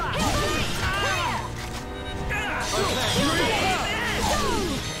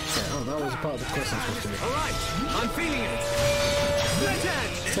 Oh, that was a part of the quest I'm supposed to do. Alright, I'm feeling it. Split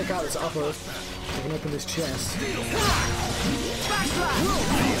edge! Check out this upper. I can open this chest. Backslash!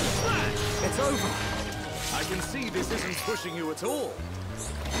 It's over. I can see this isn't pushing you at all.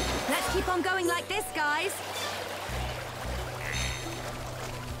 Let's keep on going like this, guys.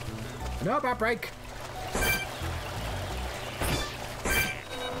 No, bad break.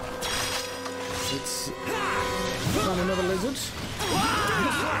 It's found another lizard.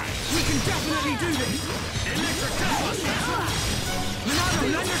 We can definitely do this! Electric Gutbuster!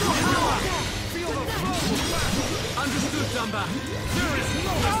 Electrical power! Feel the flow! Understood, Dunban. There is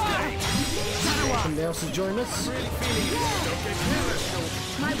no mistake! Somebody else has joined us. Really feeling it. Don't get careless,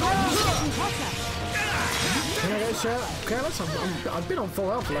 My rifle is getting hotter. Can I get shot? Careless? I've been on full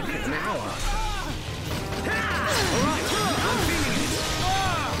health for like an hour. Alright, I'm feeling it.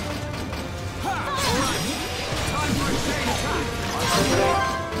 Alright, time for a chain attack.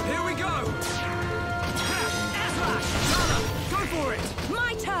 Here we go. Slash, go for it.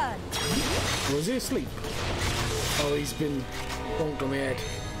 My turn. Was he asleep? Oh, he's been bonked on the head.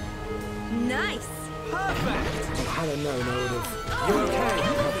 Nice. Perfect. Had I known, I would have You're okay.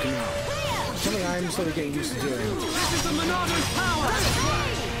 helped him out. Something I am sort of getting used to doing. This is the Monado's power.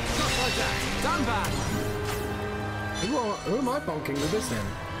 Just like that. Dunban. Who am I bonking with this then?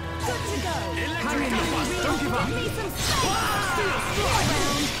 Good to go. Hang in there. Don't give up. Need some space.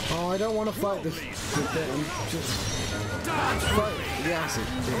 Oh, I don't want to fight this with them. Just fight the acid.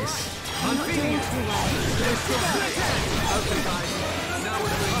 This. I'm feeling it. Okay, guys. Now the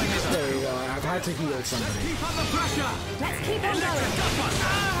time is. There we go. I've had to heal somebody. Keep up the pressure. Let's keep on going.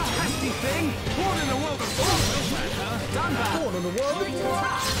 Pesky thing. Born in the world of Dunban. Born in the world of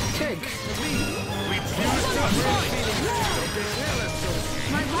Keg. We choose to fight.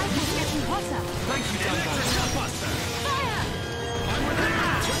 My rifle's getting hotter. Thank you, Dunban. Fire!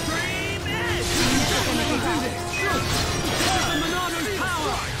 Extreme edge. Definitely do this. There's the Monado's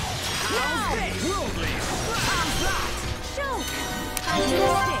power. How's this? Worldly. How's that? Shulk!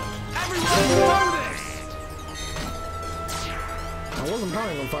 Fantastic! Everyone do this. I wasn't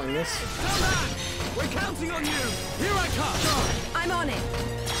planning on fighting this. Dunban, we're counting on you. Here I come. I'm on it.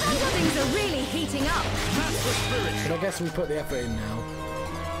 Things are really heating up. That's the spirit. But I guess we put the effort in now.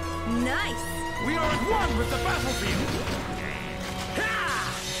 Nice! We are at one with the battlefield.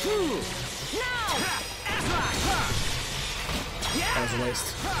 Now! That was a waste.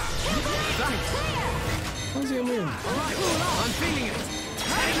 Thanks. How's he immune? I'm feeling it.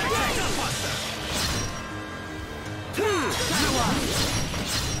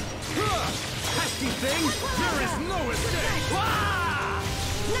 Pesky thing, there is no escape.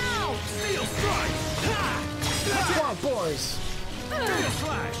 Now! Steel strike. Come on, boys. Steel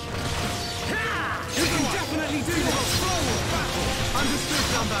slash. You can definitely do this. Understood,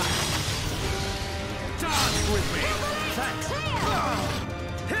 Dunban. Dance with me. Thanks.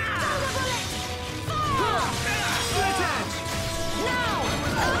 Split edge. Now!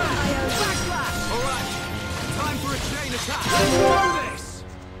 Backslash. All right. Time for a chain attack. Let's do this.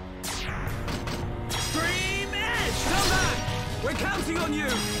 Stream edge. Dunban, we're counting on you.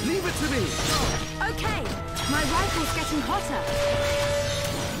 Leave it to me. Okay, my rifle's getting hotter.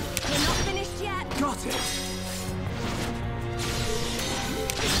 We're not finished yet. Got it.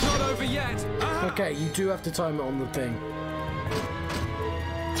 It's not over yet. Okay, you do have to time it on the thing.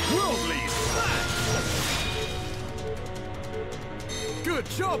 Worldly slash. Good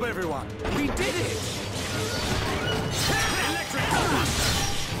job, everyone. We did it. Electric.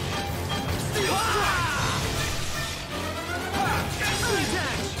 Steel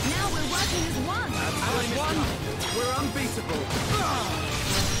Now we're working as one. As one, we're unbeatable.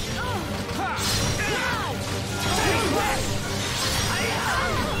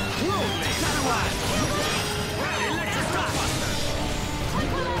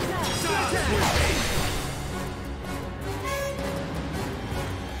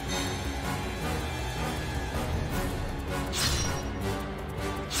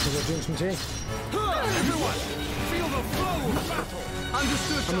 Should I drink some tea? Everyone, feel the flow of battle.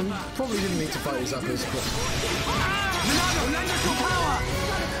 Understood, I mean, probably didn't need to fight these uppers, but... Monado, lend us your power.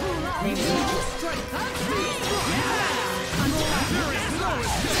 We need your strength. There is no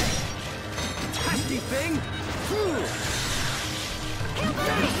escape. Pesky thing.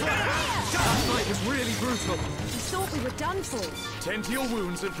 That fight was really brutal. We thought we were done for. Tend to your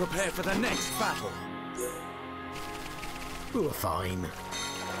wounds and prepare for the next battle. We were fine.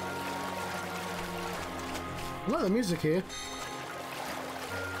 I like the music here.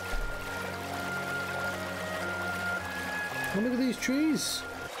 Oh, look at these trees.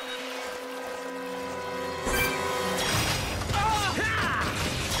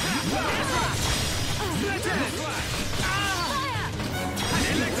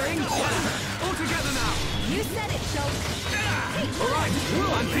 All together now. You said it, Shulk. All right,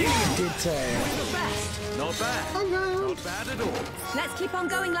 I'm feeling it. Did say. The best. Not bad. Not bad at all. Let's keep on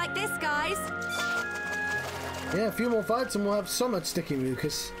going like this, guys. Yeah, a few more fights and we'll have so much sticky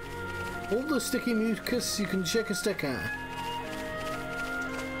mucus. All the sticky mucus you can shake a stick at.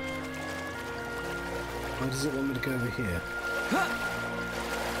 Why does it want me to go over here?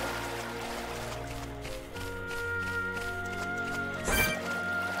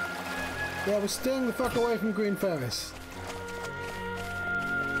 Yeah, we're staying the fuck away from Green Ferris.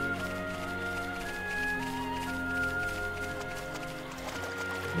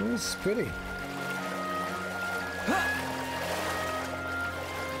 This is pretty.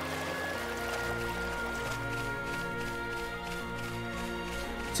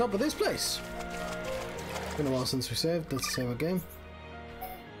 What's up with this place? Been a while since we saved. Let's save our game.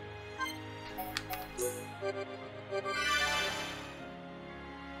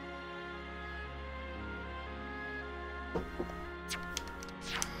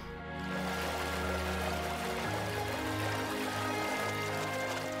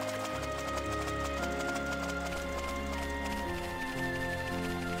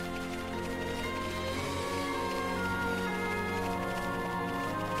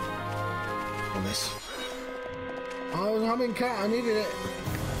 This. Oh, there's a humming cat. I needed it.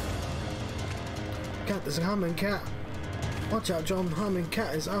 Cat, there's a humming cat. Watch out, John. Harming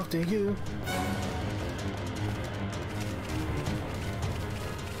Cat is after you.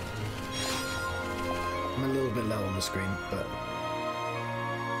 I'm a little bit low on the screen, but...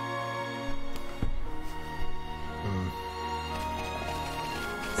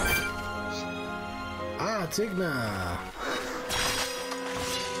 Ah, Tigna!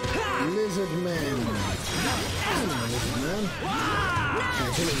 Lizard Man! Lizard Man! Okay,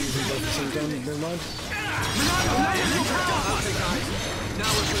 I think we're using both at the same time, never mind. Now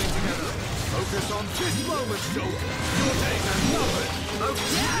we're pulling together. Focus on this moment, Shulk. Your days are numbered.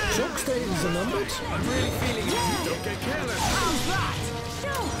 Shulk's days are numbered? I'm really feeling it. Don't get careless. How's that?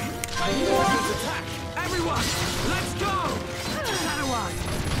 I knew it was attack. Everyone, let's go! Shadoweye,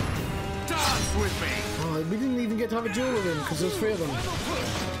 dance with me. Oh, we didn't even get to have a duel with him because there's 3 of them.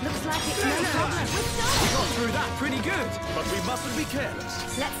 Looks like it's no problem. We got through that pretty good, but we mustn't be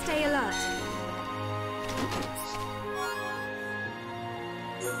careless. Let's stay alert.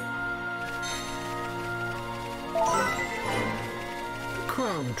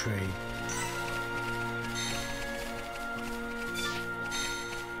 Crown tree.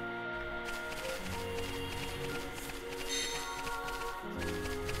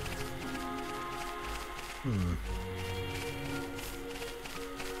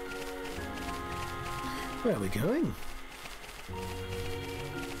 Where are we going?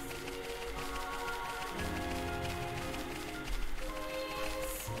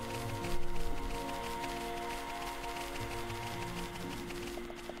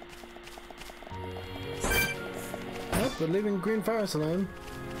 Nope, we're leaving Green Forest alone.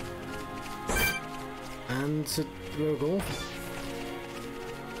 And Rogol.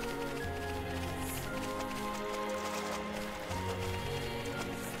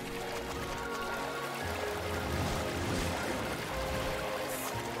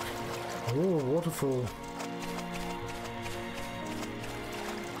 Oh, waterfall.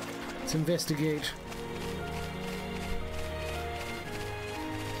 Let's investigate.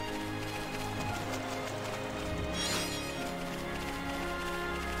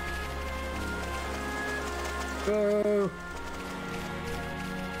 Go!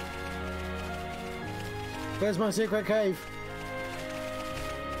 Where's my secret cave?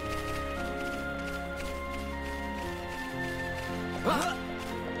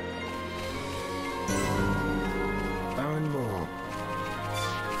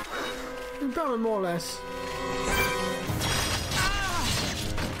 More or less.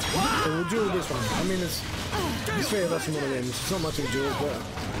 So we'll duel this one. I mean, there's 3 of us in one of them, so it's not much of a duel, but...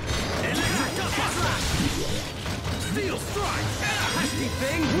 Steel strike! Hasty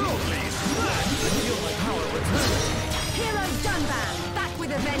thing! Worldly smash! Feel my power return! Hero Dunban, back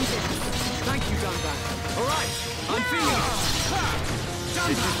with a vengeance. Thank you, Dunban. Alright, I'm feeling it!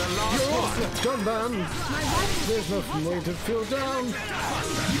 This is the last one! Dunban! My wife There's no way to feel down!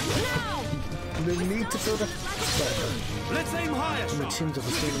 No need to feel down. Let's aim higher, The Shulk. teams of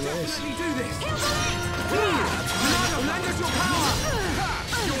the same race. Really do this! Monado, lend us your power!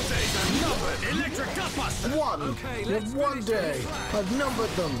 Your days are numbered! Electric Gutbuster! One! Okay, You have one day! I've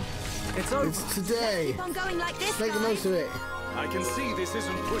numbered them! It's over! It's today! keep on going like this, Make the most of it! I can see this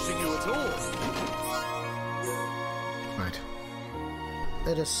isn't pushing you at all! Right.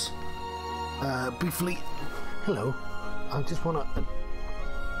 Let us briefly. Hello. I just wanna.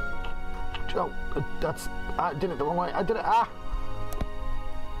 That's. I did it the wrong way. I did it. Ah!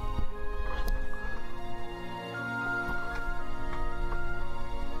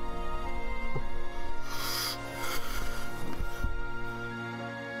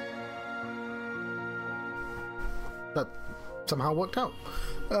 That somehow worked out.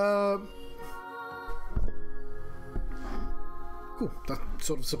 Cool, that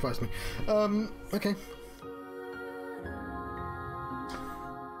sort of surprised me. Okay.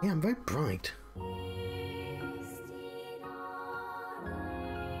 Yeah, I'm very bright.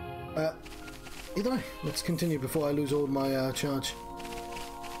 Either way, let's continue before I lose all my charge.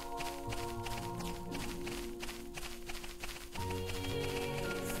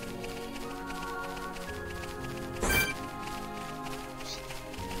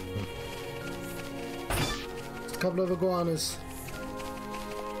 Just a couple of iguanas.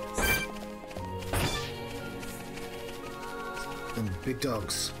 And big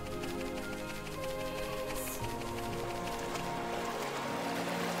dogs.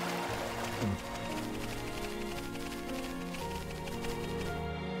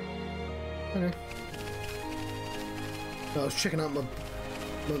 Okay. I was checking out my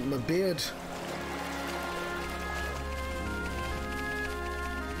beard.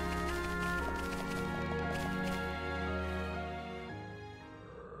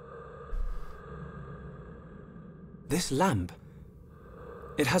 This lamp...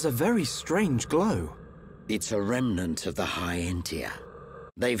 it has a very strange glow. It's a remnant of the High Entia.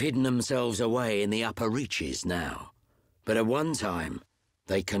 They've hidden themselves away in the upper reaches now. But at one time,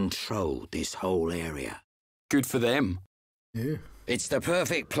 they controlled this whole area. Good for them. Yeah. It's the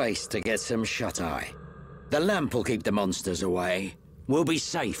perfect place to get some shut-eye. The lamp will keep the monsters away. We'll be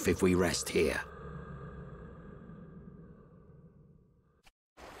safe if we rest here.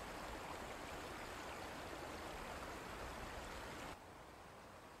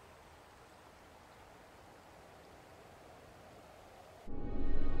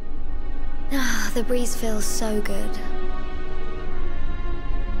 Ah, the breeze feels so good.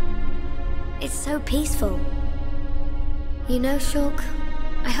 It's so peaceful. You know, Shulk,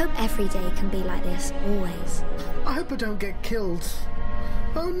 I hope every day can be like this, always. I hope I don't get killed.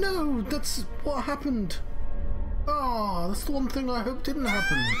 Oh no, that's what happened. Ah, that's the one thing I hope didn't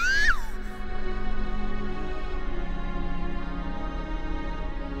happen.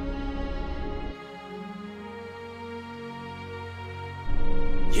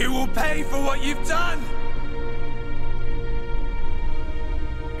 You will pay for what you've done!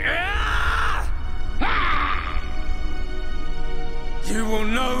 You will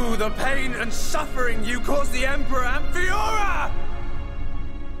know the pain and suffering you caused the Emperor and Fiora!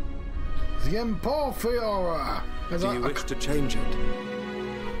 The Emperor Fiora! Do you wish to change it?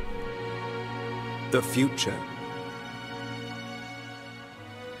 The future.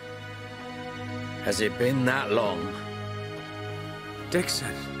 Has it been that long?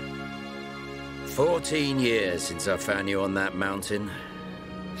 Dixon. 14 years since I found you on that mountain.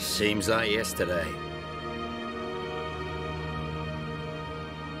 Seems like yesterday.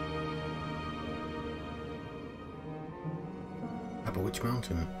 But which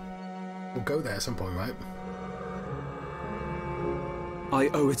mountain? We'll go there at some point, right? I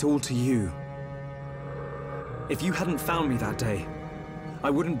owe it all to you. If you hadn't found me that day, I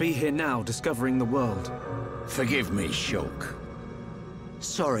wouldn't be here now discovering the world. Forgive me, Shulk.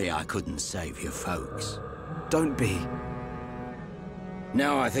 Sorry I couldn't save your folks. Don't be.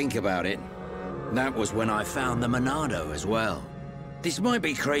 Now I think about it, that was when I found the Monado as well. This might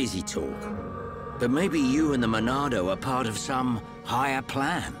be crazy talk, but maybe you and the Monado are part of some higher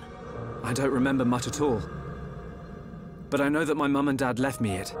plan. I don't remember much at all. But I know that my mum and dad left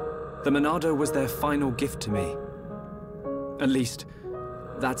me it. The Monado was their final gift to me. At least,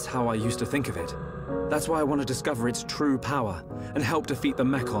 that's how I used to think of it. That's why I want to discover its true power and help defeat the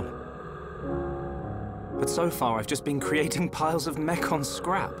Mechon. But so far, I've just been creating piles of Mechon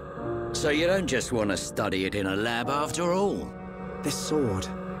scrap. So you don't just want to study it in a lab after all? This sword...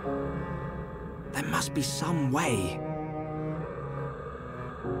 there must be some way.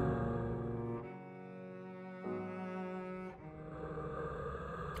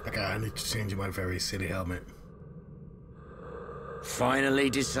 Okay, I need to change my very silly helmet.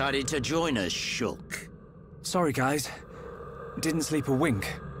 Finally decided to join us, Shulk. Sorry, guys. Didn't sleep a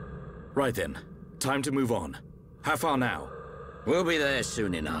wink. Right then. Time to move on. How far now? We'll be there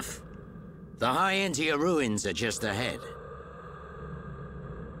soon enough. The High Entia ruins are just ahead.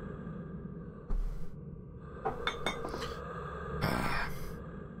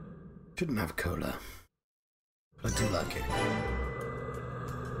 Shouldn't have cola, but I do like it.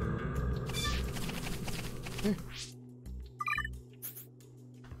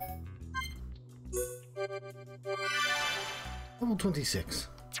 Level 26.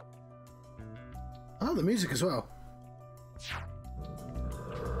 Oh, the music as well.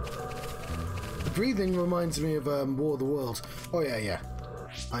 The breathing reminds me of War of the Worlds. Oh yeah, yeah.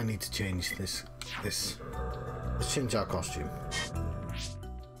 I need to change this. Let's change our costume.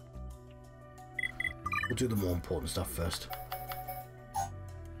 We'll do the more important stuff first.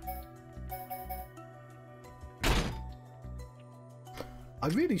 I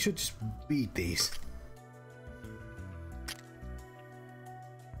really should just beat these.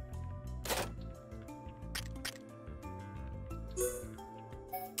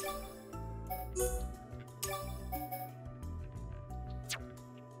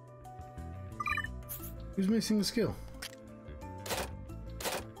 Who's missing the skill?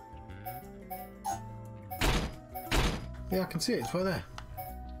 Yeah, I can see it. It's right there.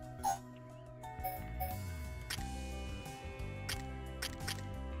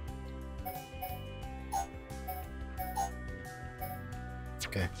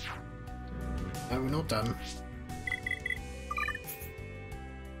 Okay. No, we're not done.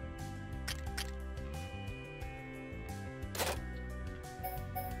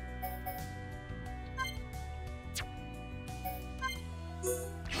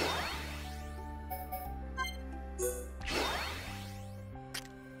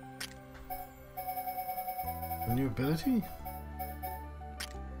 A new ability.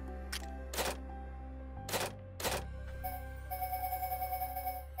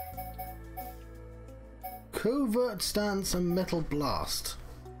 Covert stance and metal blast.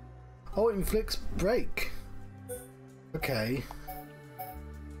 Oh, it inflicts break. Okay.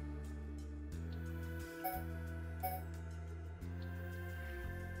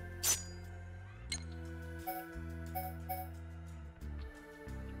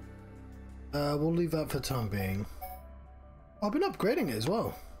 We'll leave that for the time being. I've been upgrading it as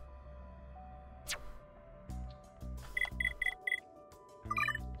well.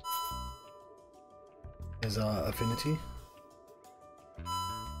 There's our affinity.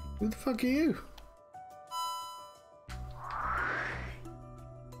 Who the fuck are you?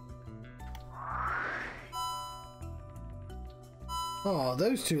 Oh,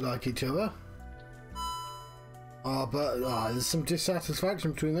 those two like each other. Oh, but there's some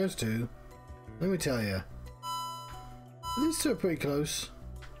dissatisfaction between those two. Let me tell you. These two are pretty close.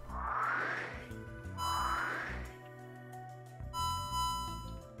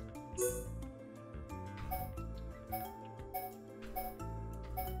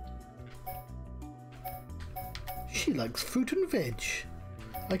 She likes fruit and veg.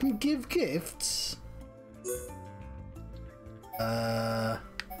 I can give gifts. Well,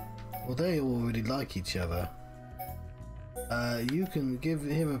 they already like each other. You can give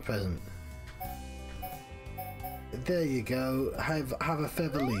him a present. There you go. Have a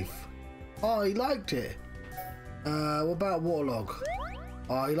feather leaf. Oh, he liked it. What about waterlog?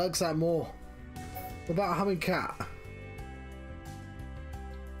 Oh, he likes that more. What about having cat?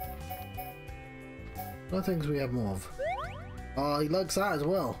 What things we have more of? Oh, he likes that as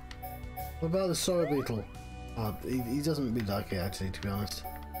well. What about the sorrow beetle? Oh, he doesn't really like it actually, to be honest.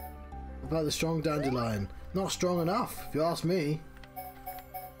 What about the strong dandelion? Not strong enough, if you ask me.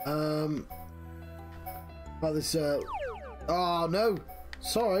 About this, oh no!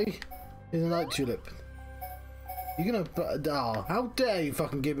 Sorry! Here's a night tulip. You're gonna, oh, how dare you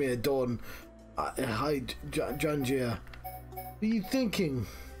fucking give me a dawn hydrangea. What are you thinking?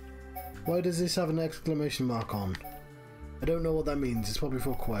 Why does this have an exclamation mark on? I don't know what that means. It's probably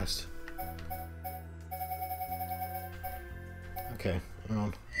for a quest. Okay, hang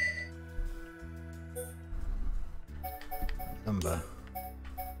on. Number.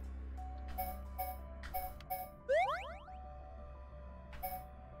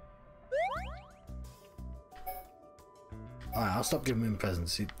 Alright, I'll stop giving him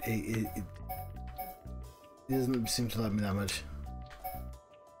presents. He doesn't seem to like me that much.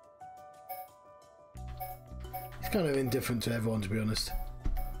 He's kind of indifferent to everyone, to be honest.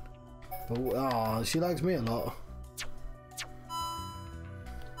 But, she likes me a lot.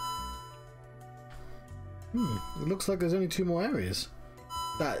 It looks like there's only 2 more areas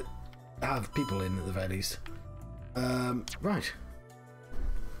that have people in at the very least. Right.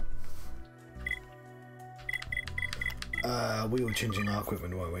 We were changing our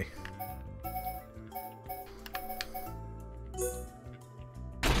equipment, weren't we?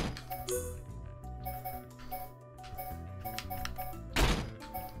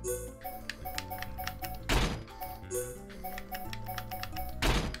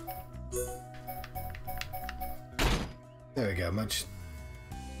 There we go, much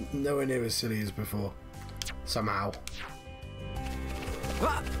nowhere near as silly as before. Somehow.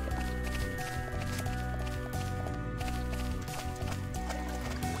 Ah!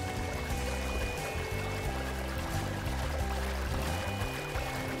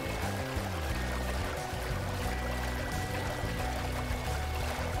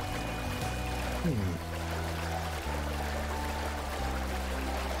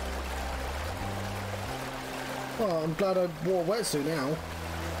 Well, I'm glad I wore a wetsuit now.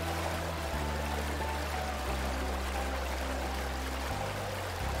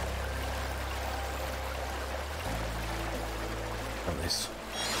 On this.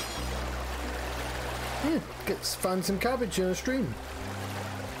 Yeah, find some cabbage in a stream.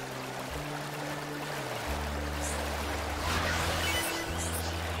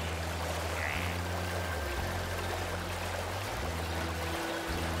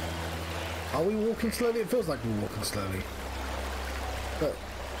 Are we walking slowly? It feels like we're walking slowly. But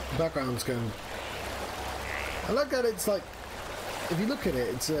the background's going... I like that it's like... If you look at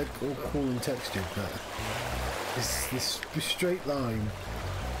it, it's all cool and textured, but... It's this straight line.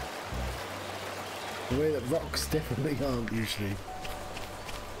 The way that rocks definitely aren't usually.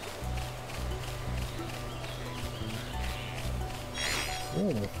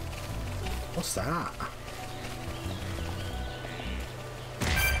 Oh. What's that?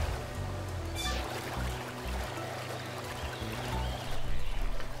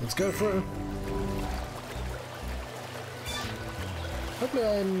 Let's go through. Hopefully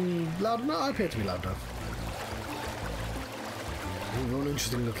I'm loud enough. I appear to be loud enough. Ooh, an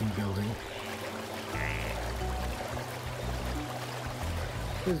interesting looking building.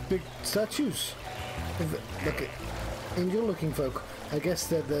 There's big statues of like angel looking folk. I guess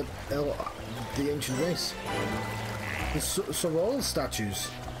they're the ancient race. The Sorol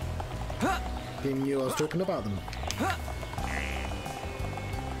statues. Being knew I was talking about them.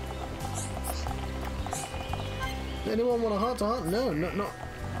 Anyone want a heart-to-heart? No,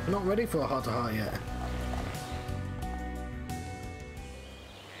 not ready for a heart-to-heart yet.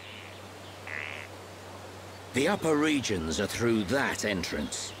 The upper regions are through that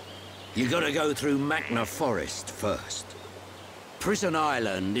entrance. You gotta go through Magna Forest first. Prison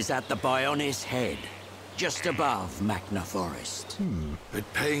Island is at the Bionis head, just above Magna Forest.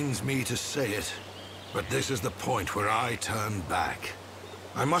 It pains me to say it, but this is the point where I turn back.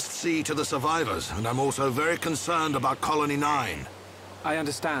 I must see to the survivors, and I'm also very concerned about Colony 9. I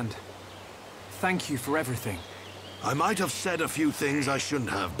understand. Thank you for everything. I might have said a few things I shouldn't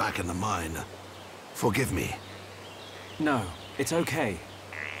have back in the mine. Forgive me. No, it's okay.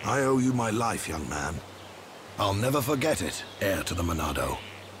 I owe you my life, young man. I'll never forget it, heir to the Monado.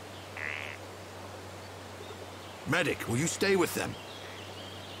 Medic, will you stay with them?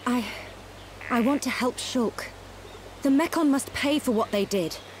 I want to help Shulk. The Mekon must pay for what they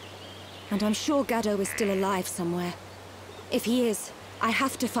did. And I'm sure Gaddo is still alive somewhere. If he is, I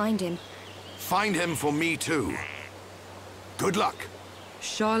have to find him. Find him for me too. Good luck.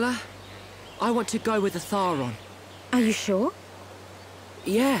 Sharla, I want to go with the Tharon. Are you sure?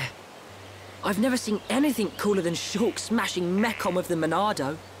 Yeah. I've never seen anything cooler than Shulk smashing Mekon with the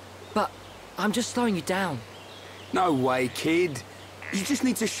Monado. But I'm just slowing you down. No way, kid. You just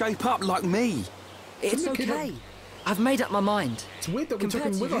need to shape up like me. It's okay. I've made up my mind. It's weird that we took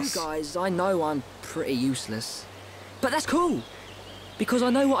him with Compared us. to you guys, I know I'm pretty useless. But that's cool. Because I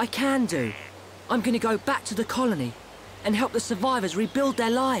know what I can do. I'm gonna go back to the colony and help the survivors rebuild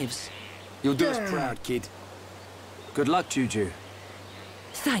their lives. You'll do us proud, kid. Good luck, Juju.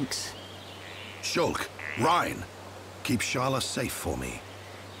 Thanks. Shulk, Ryan, keep Sharla safe for me.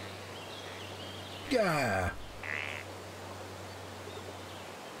 Yeah.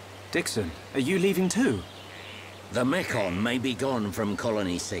 Dixon, are you leaving too? The Mekon may be gone from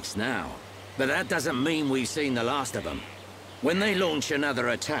Colony 6 now, but that doesn't mean we've seen the last of them. When they launch another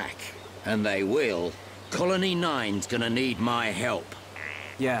attack, and they will, Colony 9's gonna need my help.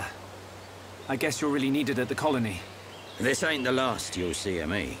 Yeah. I guess you're really needed at the colony. This ain't the last you'll see of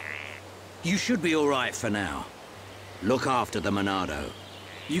me. You should be all right for now. Look after the Monado.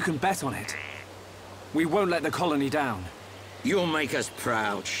 You can bet on it. We won't let the colony down. You'll make us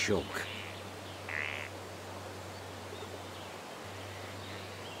proud, Shulk.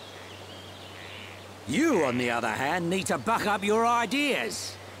 You, on the other hand, need to buck up your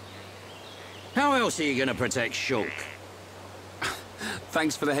ideas. How else are you gonna protect Shulk?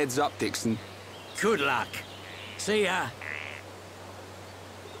 Thanks for the heads up, Dixon. Good luck. See ya.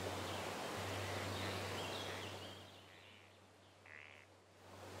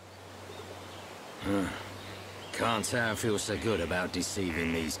 Can't say I feel so good about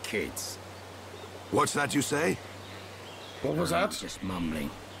deceiving these kids. What's that you say? What was that? Just mumbling.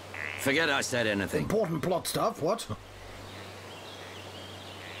 Forget I said anything. Important plot stuff, what?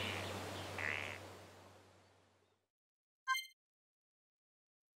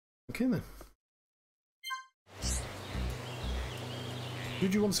 Okay then.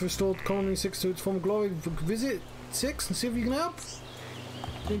 Juju wants to restore Colony 6 to its former glory. Visit 6 and see if you can help.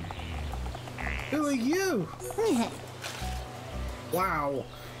 Who are you? Wow.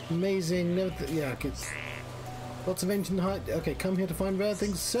 Amazing. Yeah, kids. Lots of ancient height. Okay, come here to find rare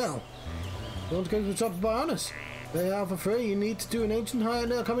things to sell. You want to go to the top of Bionis? They are for free. You need to do an ancient high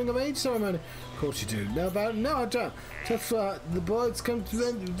coming of age ceremony. Of course you do. No, I don't. Just the boys come to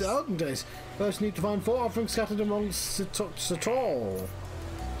the olden days. First, you need to find 4 offerings scattered among Satol.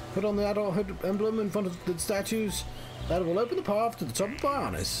 Put on the adulthood emblem in front of the statues. That will open the path to the top of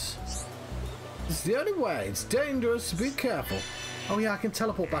Bionis. It's the only way. It's dangerous. Be careful. Oh yeah, I can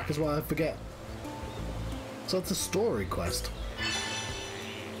teleport back as well. I forget. So it's a story quest.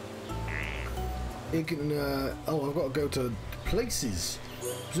 You can, oh, I've got to go to places.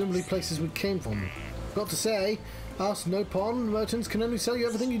 Presumably places we came from. Got to say, ask no pawn merchants can only sell you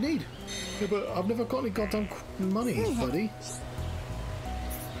everything you need. Yeah, but I've never got any goddamn money, buddy.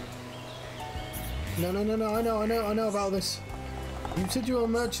 No, I know about this. You said you were a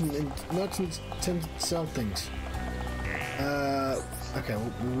merchant, and merchants tend to sell things. Okay,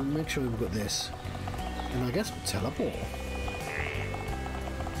 we'll make sure we've got this. And I guess we'll teleport.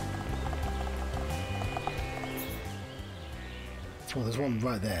 Well, there's one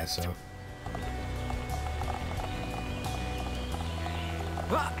right there, so...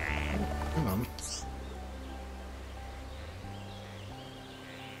 Hang on.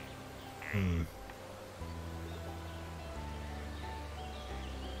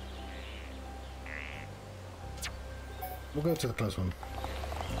 We'll go to the close one.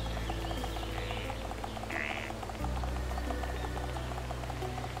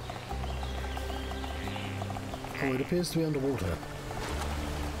 Oh, it appears to be underwater.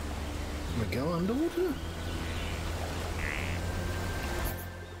 Can we go underwater?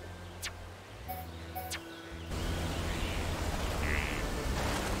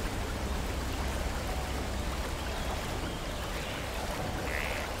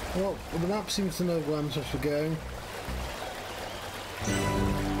 Well, the map seems to know where I'm supposed to be going.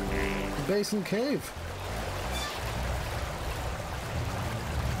 The basin cave.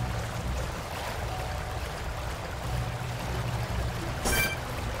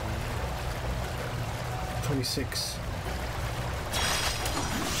 Let's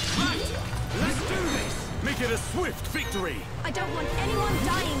do this! Make it a swift victory! I don't want anyone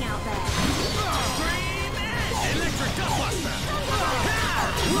dying out there. Green Edge! Electric Dustbuster!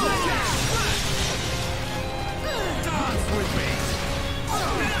 Dance with me!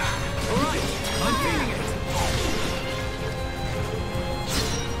 Alright, I'm feeling it!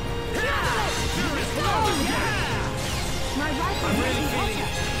 My rifle I'm really feeling it!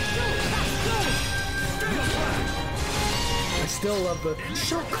 I still love the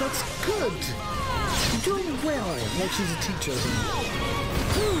shock. That's good. You're doing well. Like she's a teacher.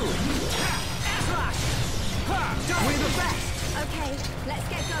 We're the best! Okay, let's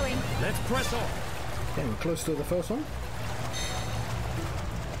get going. Let's press on. Okay, we're close to the first one.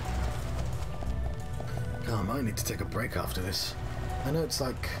 Oh, I might need to take a break after this. I know it's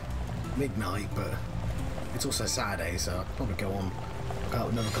like midnight, but it's also Saturday, so I'll probably go on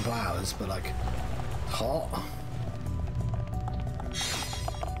about another couple hours. But like, hot.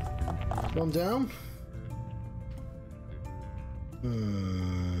 One down.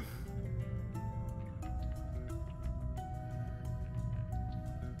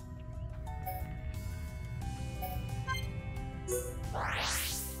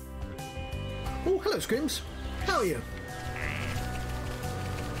 Oh, hello, Screams. How are you?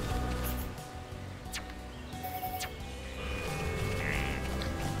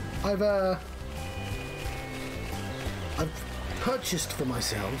 I've purchased for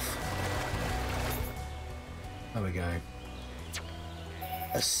myself. There we go.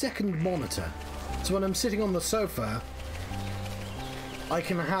 A second monitor. So when I'm sitting on the sofa, I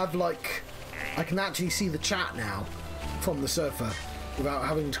can have like, I can actually see the chat now from the sofa without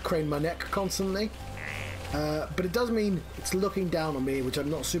having to crane my neck constantly. But it does mean it's looking down on me, which I'm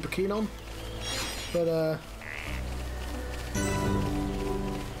not super keen on. But,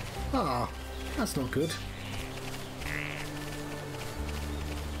 that's not good.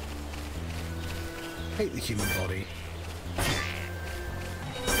 Hate the human body.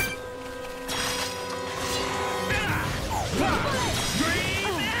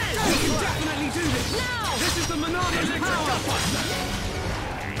 Definitely do this! Now! This is the Monada's power!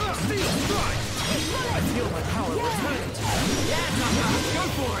 Steel strike! I feel my power returning to me. Yeah, go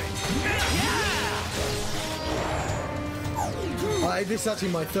for it! This is actually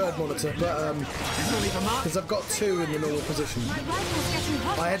my third monitor, but because I've got two in the normal position.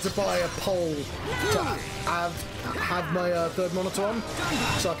 I had to buy a pole to have my third monitor on,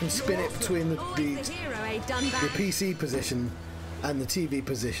 so I can spin it between the PC position and the TV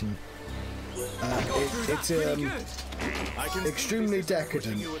position. It's extremely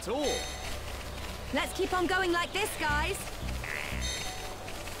decadent. Let's keep on going like this, guys.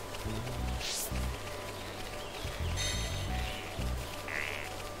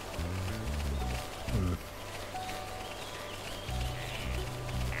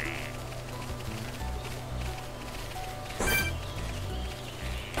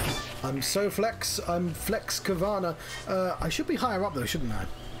 I'm so flex. I'm Flex Kavana. I should be higher up though, shouldn't I?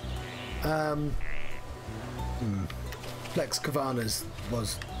 Flex Kavana's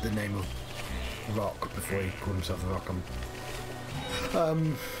was the name of the Rock before he called himself the Rock.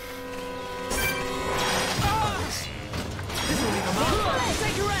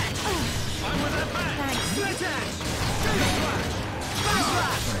 Take your edge! I'm with that man! Split edge!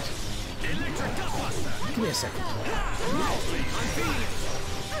 Electric Dustbuster! Give me a second. I'm feeling it!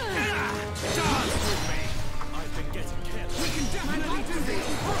 Dance with me! I've been getting careless. We can definitely do this!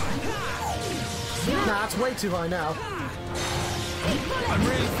 Nah, it's way too high now. I'm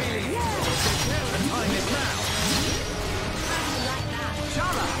really feeling it! The time is now!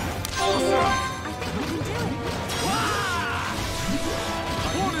 Chala! I think we can do it.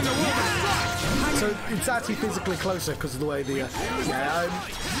 so it's actually physically closer because of the way the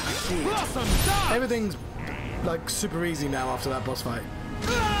everything's like super easy now after that boss fight.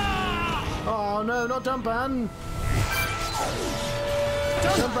 Oh no, not Dunban!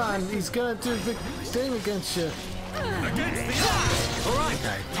 Dunban, he's gonna do the thing against you. Against the odds! Alright,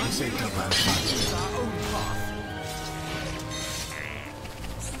 okay, I see Dunban. our own path.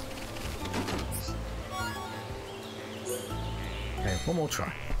 Okay, one more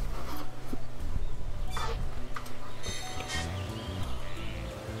try.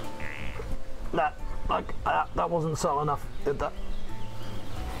 That wasn't subtle enough, did that?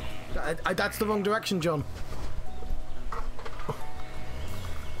 That's the wrong direction, John.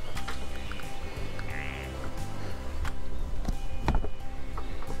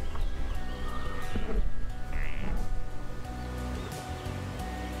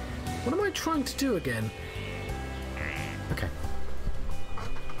 What am I trying to do again? Okay.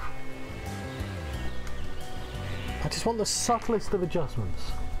 I just want the subtlest of adjustments.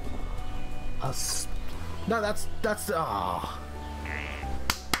 No, that's ah.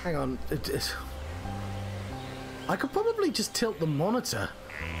 Hang on. I could probably just tilt the monitor.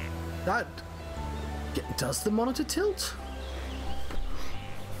 That does the monitor tilt?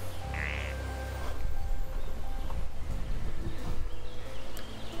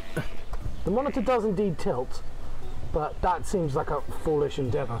 The monitor does indeed tilt, but that seems like a foolish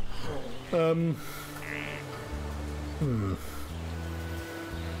endeavour.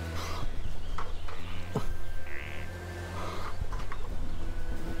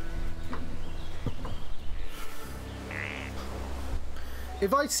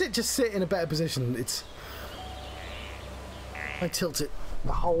 If I just sit in a better position, I tilt it,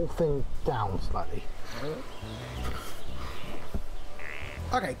 the whole thing down slightly.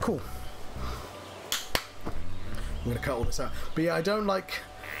 Okay, cool. I'm gonna cut all this out. But yeah, I don't like,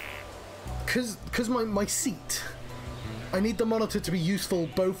 cause my seat, I need the monitor to be useful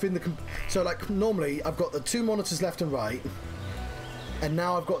both in the, so like normally I've got the two monitors left and right, and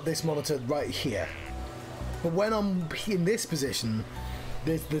now I've got this monitor right here. But when I'm in this position,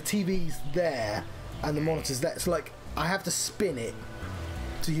 the TV's there and the monitor's there. So like I have to spin it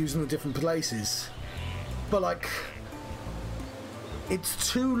to use in the different places. But like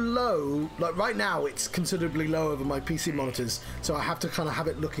it's too low. Like right now it's considerably lower than my PC monitors, so I have to kind of have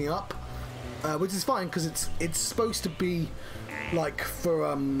it looking up, which is fine because it's supposed to be like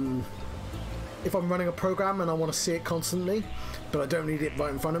for if I'm running a program and I want to see it constantly, but I don't need it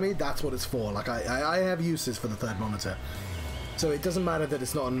right in front of me. That's what it's for. Like I have uses for the third monitor. So it doesn't matter that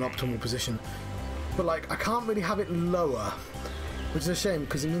it's not in an optimal position. But like, I can't really have it lower, which is a shame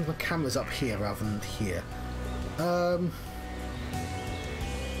because it means my camera's up here rather than here.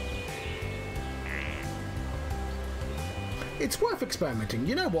 It's worth experimenting.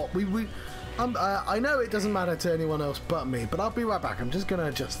 You know what? I know it doesn't matter to anyone else but me, but I'll be right back. I'm just going to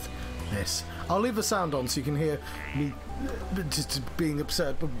adjust this. I'll leave the sound on so you can hear me just being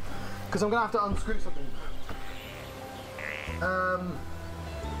absurd, because I'm going to have to unscrew something.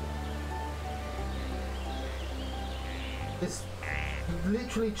 It's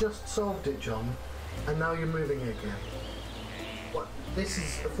literally just solved it, John, and now you're moving it again. What? This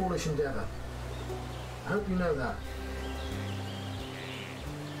is a foolish endeavour. I hope you know that.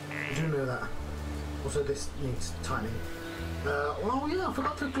 I do know that. Also, this needs tightening. Oh yeah, I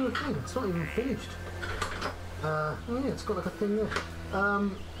forgot to do a thing. It's not even finished. Oh yeah, it's got like a thing there.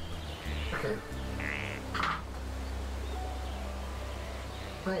 Okay.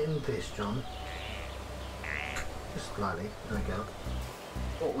 Right in this, John. Just slightly. There we go.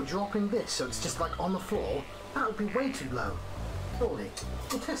 What, we're dropping this so it's just like on the floor? That would be way too low. Surely.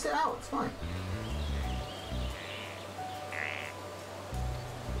 We'll test it out, it's fine.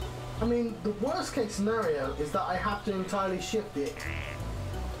 I mean, the worst case scenario is that I have to entirely shift it.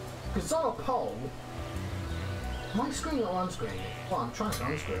 Because it's on a pole. Am I screwing it or unscrewing it? Well, I'm trying to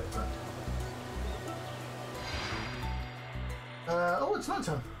unscrew it, but... oh, it's night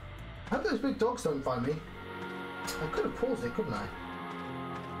time. I hope those big dogs don't find me. I could have paused it, couldn't I?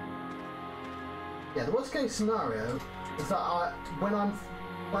 Yeah, the worst case scenario is that when I'm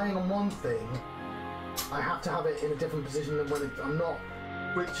playing on one thing, I have to have it in a different position than when I'm not,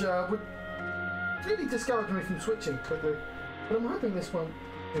 which would really discourage me from switching quickly. But I'm hoping this won't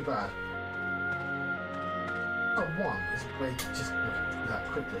be bad. Oh, one is a way to just do that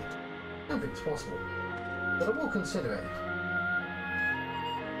quickly. I don't think it's possible, but I will consider it.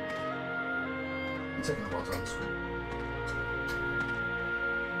 It's taking a while to unscrew.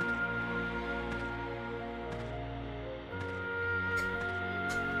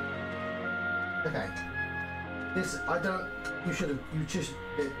 Okay. This, I don't... You should have. You just.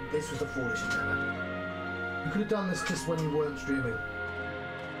 This was a foolish endeavour. You could have done this just when you weren't streaming.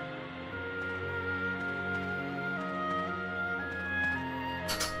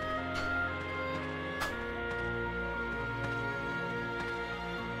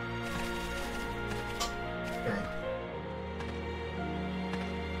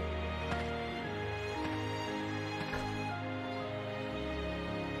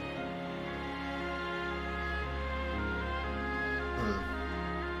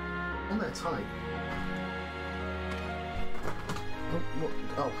 Tight.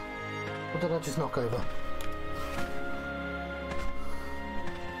 What did I just knock over?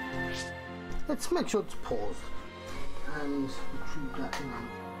 Let's make sure it's paused and retrieve that in.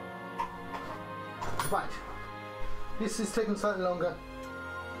 Right. This is taking slightly longer,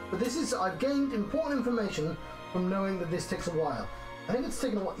 but this is I've gained important information from knowing that this takes a while. I think it's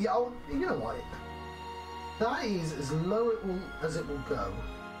taken a while. Yeah, you know what? That is as low as it will go.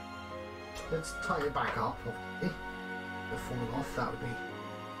 Let's tighten it back up, obviously. If it falling off, that would be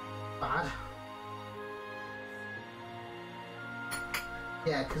bad.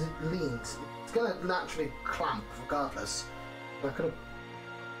 Yeah, because it leans. It's going to naturally clamp regardless. But I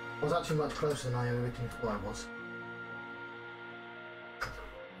was actually much closer than I originally thought I was.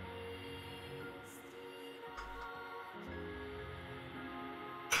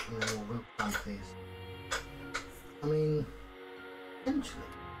 And then we'll clamp these. I mean, eventually.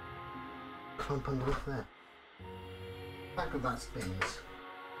 Clamp underneath there. Back of that spins.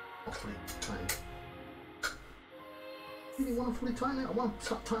 Awfully tight. Really want to fully tighten it? I want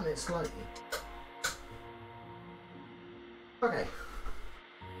to tighten it slightly. Okay.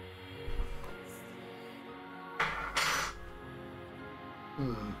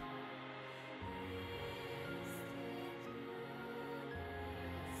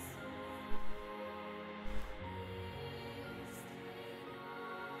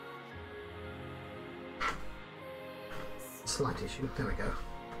 Slight issue. There we go.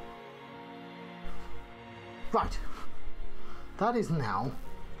 Right. That is now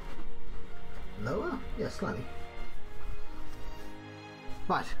lower? Yeah, slightly.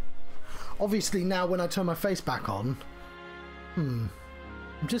 Right. Obviously now when I turn my face back on, I'm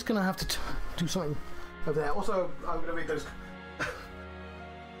just going to have to do something over there. Also, I'm going to read those.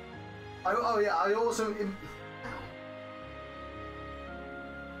 Oh yeah, I also... Hang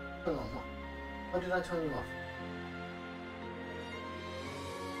on, when did I turn you off?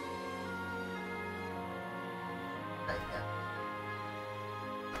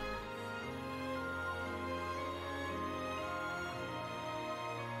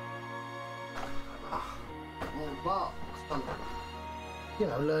 You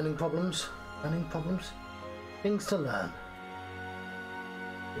know, learning problems, things to learn.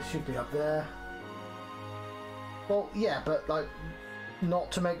 It should be up there. Well, yeah, but like,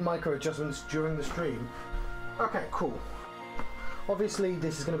 not to make micro adjustments during the stream. Okay, cool. Obviously,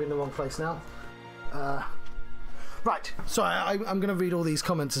 this is going to be in the wrong place now. Right, so I'm going to read all these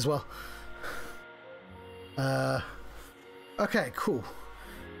comments as well. Okay, cool.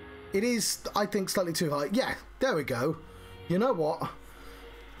 It is, I think, slightly too high. Yeah, there we go. You know what?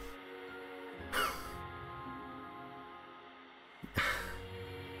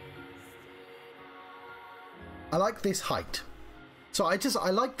 I like this height. So I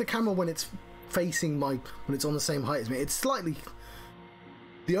like the camera when it's facing when it's on the same height as me. It's slightly...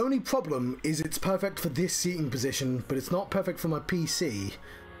 The only problem is it's perfect for this seating position, but it's not perfect for my PC.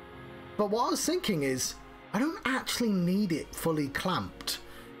 But what I was thinking is, I don't actually need it fully clamped.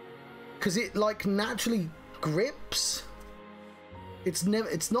 Because it, like, naturally grips. It's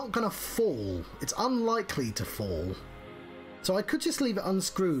not gonna fall. It's unlikely to fall. So I could just leave it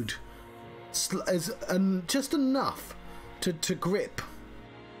unscrewed. Just enough to grip,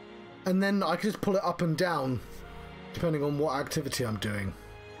 and then I can just pull it up and down depending on what activity I'm doing.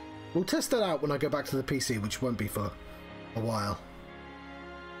 We'll test that out when I go back to the PC, which won't be for a while.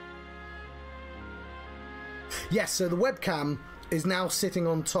 Yes, so the webcam is now sitting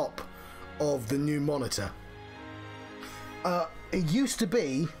on top of the new monitor. It used to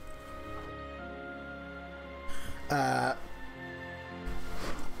be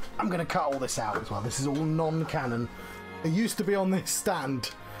I'm going to cut all this out as well. This is all non-canon. It used to be on this stand,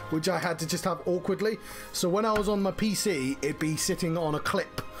 which I had to just have awkwardly. So when I was on my PC, it'd be sitting on a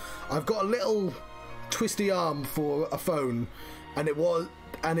clip. I've got a little twisty arm for a phone,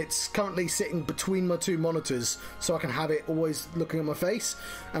 and it's currently sitting between my two monitors, so I can have it always looking at my face.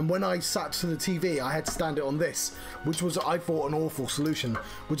 And when I sat to the TV, I had to stand it on this, which was, I thought, an awful solution.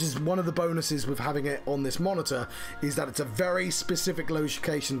 Which is one of the bonuses with having it on this monitor, is that it's a very specific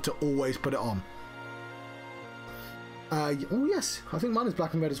location to always put it on. Oh yes, I think mine is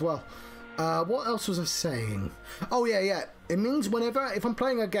black and red as well. What else was I saying? Oh yeah. It means if I'm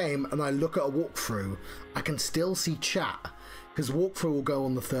playing a game and I look at a walkthrough, I can still see chat, because walkthrough will go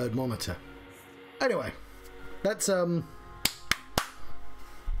on the third monitor. Anyway, that's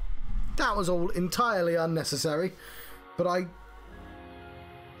that was all entirely unnecessary, but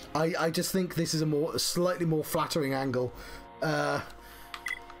I just think this is a slightly more flattering angle.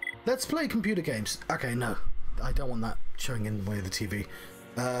 Let's play computer games. Okay, no, I don't want that showing in the way of the TV.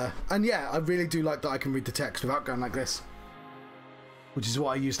 And yeah, I really do like that I can read the text without going like this, which is what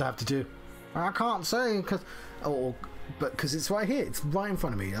I used to have to do. I can't say because it's right here. It's right in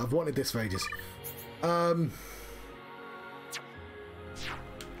front of me. I've wanted this for ages.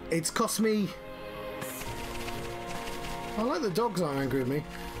 It's cost me. I like the dogs aren't angry with me.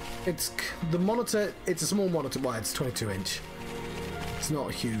 It's the monitor. It's a small monitor. Well, it's 22-inch. It's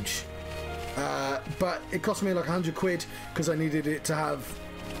not huge. But it cost me like £100 because I needed it to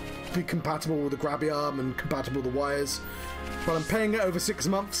be compatible with the grabby arm and compatible with the wires. But I'm paying it over 6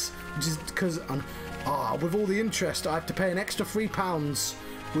 months, which is because with all the interest, I have to pay an extra £3,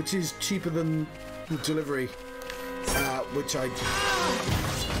 which is cheaper than the delivery, which I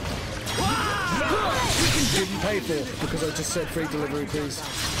didn't pay for because I just said free delivery, please.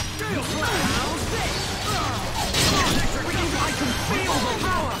 I can feel the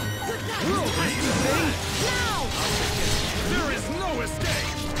power! Now! There is no escape!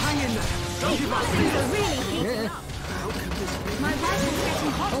 Hang in there! Don't give up! Yeah. My rifle's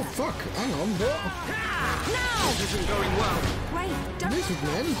getting hot. Oh fuck! Hang on, what? Now! This isn't going well. Wait, don't... This is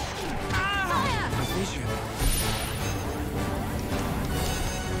men. Fire! My vision.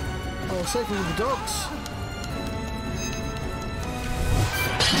 Oh, safer with the dogs.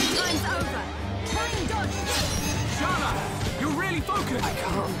 Time's over. Try and dodge. Shala, you're really focused. I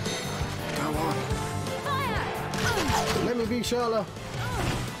can't. Go on. Fire! Let me be Shala.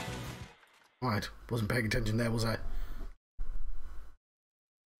 Right, wasn't paying attention there, was I?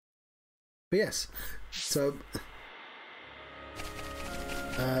 But yes, so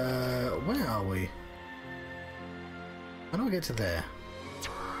where are we? How do I get to there?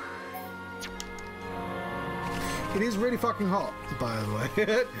 It is really fucking hot, by the way.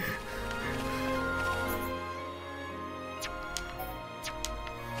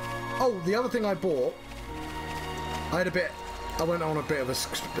 Oh, the other thing I bought, I went on a bit of a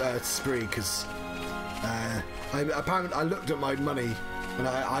spree because I looked at my money and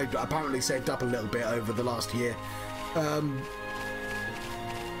I apparently saved up a little bit over the last year. But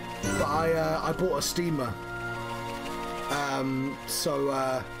I bought a steamer.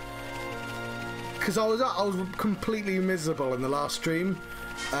 Because I was completely miserable in the last stream,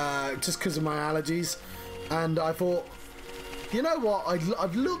 just because of my allergies, and I thought, you know what?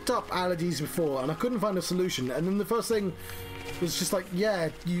 I've looked up allergies before and I couldn't find a solution. And then the first thing was just like, yeah,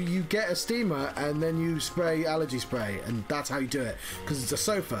 you get a steamer and then you spray allergy spray, and that's how you do it. Because it's a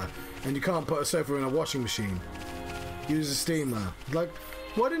sofa, and you can't put a sofa in a washing machine. Use a steamer. Like,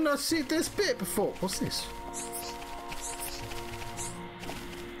 why didn't I see this bit before? What's this?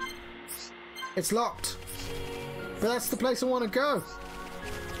 It's locked. But that's the place I want to go.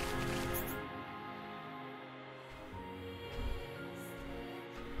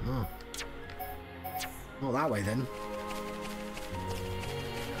 Oh. Not that way then.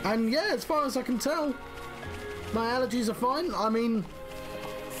 And yeah, as far as I can tell, my allergies are fine. I mean,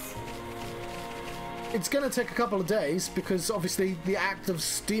 it's going to take a couple of days because obviously the act of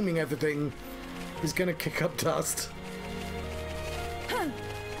steaming everything is going to kick up dust.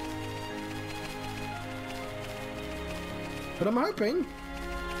 But I'm hoping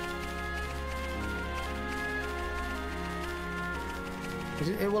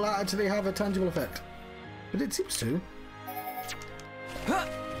it will actually have a tangible effect. But it seems to.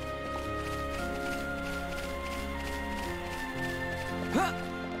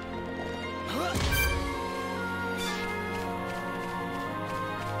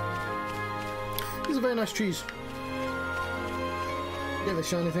 These are very nice trees. Yeah, the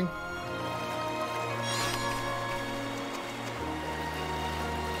shiny thing.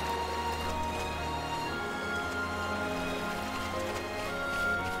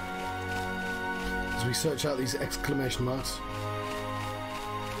 As we search out these exclamation marks.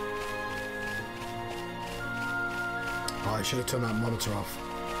 Oh, I should have turned that monitor off.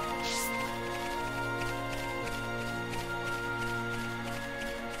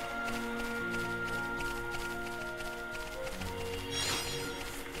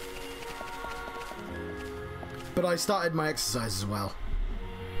 But I started my exercise as well.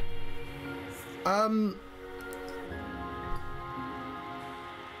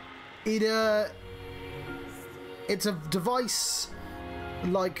 it's a device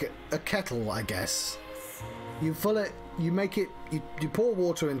like a kettle, I guess. You fill it, you make it, you pour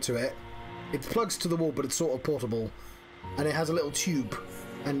water into it. It plugs to the wall, but it's sort of portable, and it has a little tube,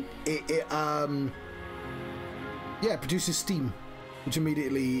 and it produces steam, which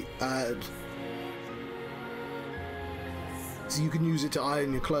immediately so you can use it to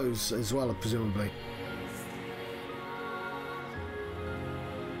iron your clothes as well, presumably.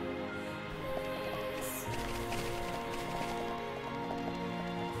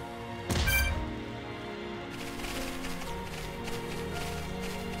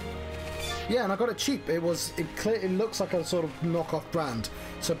 Yeah, and I got it cheap. It looks like a sort of knockoff brand,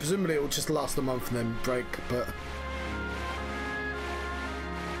 so presumably it will just last a month and then break, but...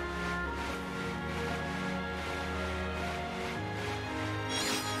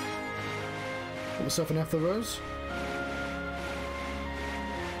 Got myself an Ether Rose.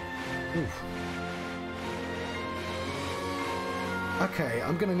 Oof. Okay,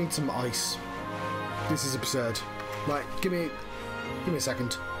 I'm gonna need some ice. This is absurd. Right, give me a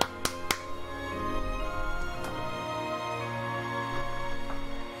second.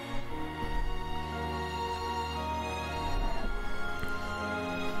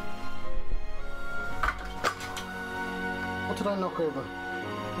 What did I knock over?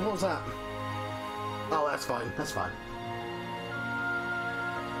 What was that? Oh, that's fine. That's fine.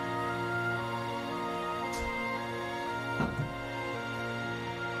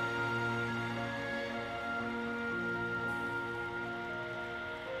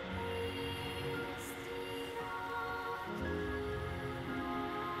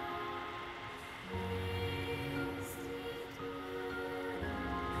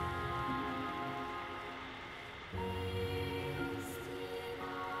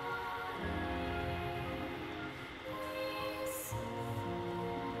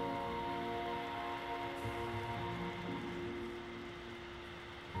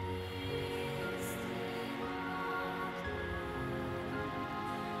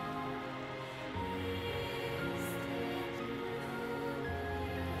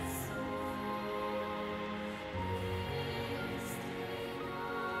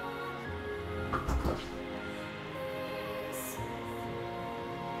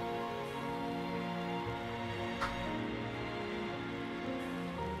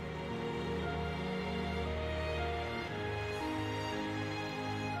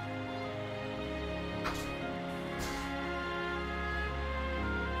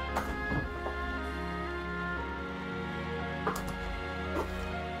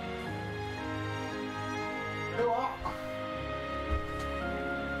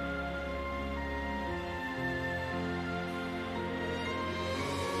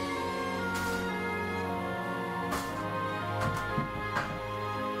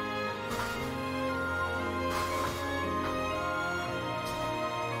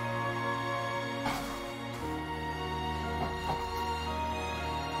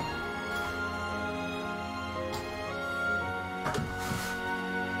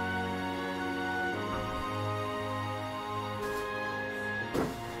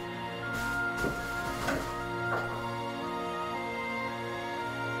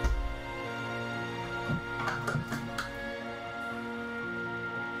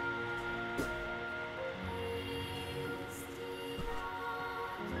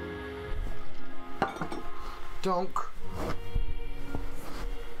 Donk.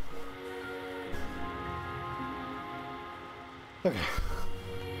 Okay.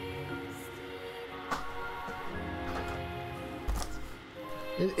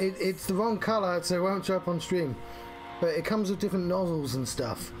 It's the wrong colour, so it won't show up on stream. But it comes with different nozzles and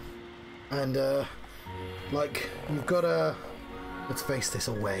stuff. And, like, you've got to... Let's face this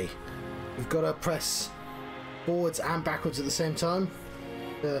away. You've got to press forwards and backwards at the same time.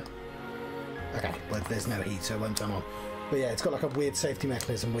 Okay, well, there's no heat, so it won't turn on. But yeah, it's got like a weird safety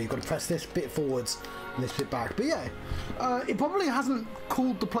mechanism where you've got to press this bit forwards and this bit back. But yeah, it probably hasn't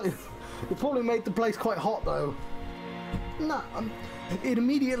cooled the place. It probably made the place quite hot, though. No, it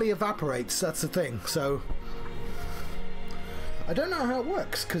immediately evaporates, that's the thing. So, I don't know how it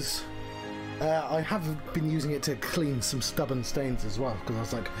works, because I have been using it to clean some stubborn stains as well, because I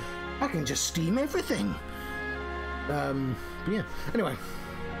was like, I can just steam everything. But yeah, anyway.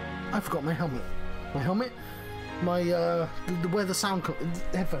 I forgot my helmet. My where the sound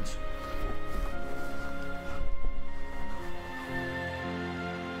headphones.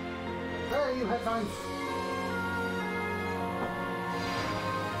 There you headphones.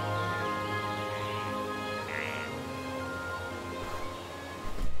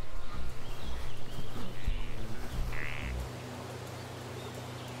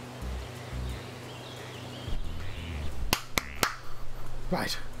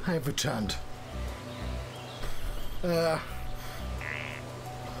 Right, I have returned. I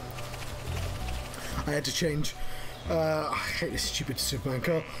had to change. I hate this stupid Superman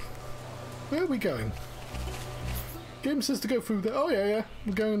car. Where are we going? Game says to go through there. Oh yeah, yeah.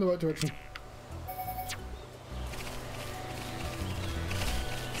 We're going in the right direction.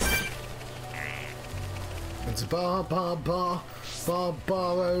 It's a Barbaro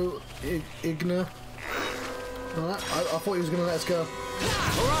Igna. I thought he was going to let us go.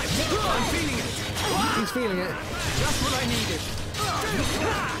 Alright, I'm feeling it. He's feeling it. Just what I needed.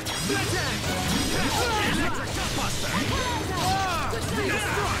 Split end! Electric Gutbuster!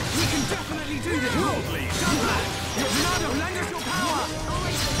 We can definitely do this! Dunban! Leonardo, lend us your power!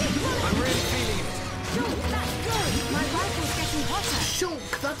 I'm really feeling it. Shulk, that's good. My rifle's getting hotter. Shulk,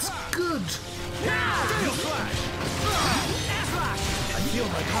 that's good. Steel Flash! Airflash! I feel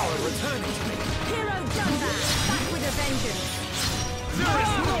my power returning to me. Hero Dunban, back with a vengeance. There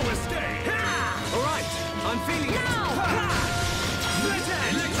is no mistake! Alright, I'm feeling it! Split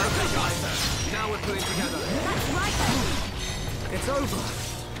end! Electric Gutbuster! Now we're putting together. That's right then. It's over.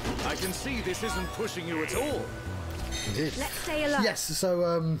 I can see this isn't pushing you at all. Indeed. Let's stay alive. Yes,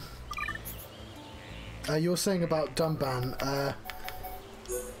 so, you were saying about Dunban,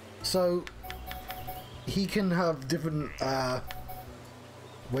 so he can have different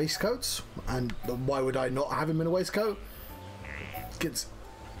waistcoats, and why would I not have him in a waistcoat?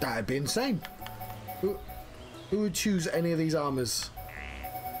 That'd be insane. Who would choose any of these armors?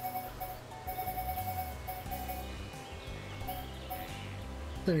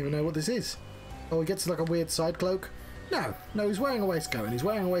 Don't even know what this is. Oh, he gets like a weird side cloak. No, he's wearing a waistcoat, and he's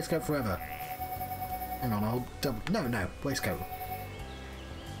wearing a waistcoat forever. Hang on, I'll double. No, waistcoat.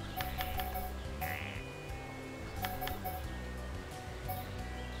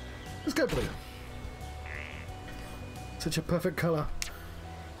 Let's go blue. Such a perfect colour.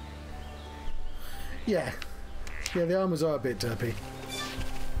 Yeah, the armours are a bit derpy.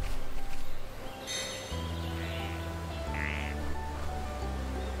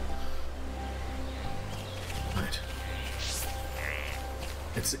 Right.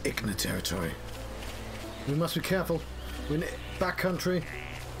 It's Igna territory. We must be careful. We're in backcountry.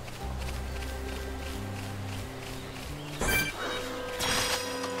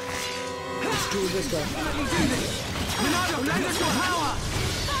 Let's do this guy. Leonardo, lend us your power!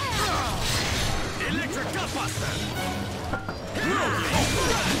 Electric Gutbuster!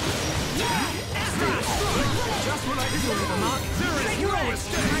 Just what I thought, Mark. There is no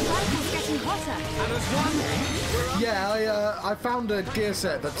mistake! My rifle's getting hotter. And as one, we're up. Yeah, I found a gear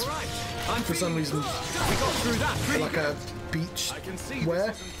set that's for some reason We got through that. like a beach I can see wear.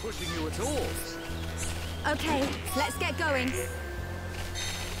 this isn't pushing you at all. Okay, let's get going.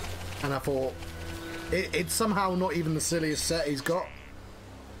 And I thought it's somehow not even the silliest set he's got.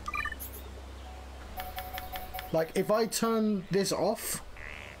 Like, if I turn this off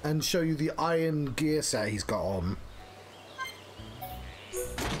and show you the iron gear set he's got on,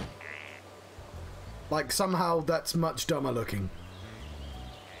 like, somehow that's much dumber looking.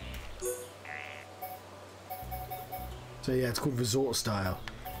 So yeah, it's called Resort Style.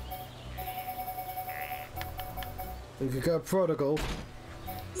 We could go Prodigal.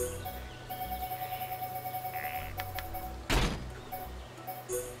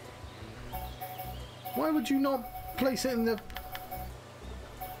 Why would you not place it in the...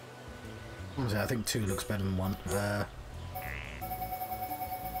 Honestly, I think 2 looks better than 1.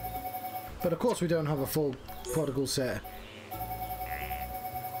 But of course we don't have a full Prodigal set.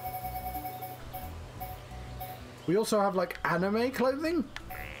 We also have like anime clothing?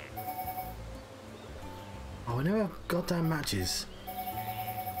 Oh, we never have goddamn matches.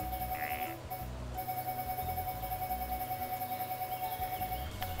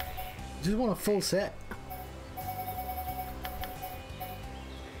 Just want a full set.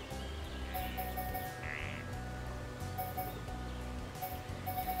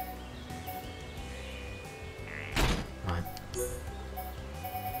 Right.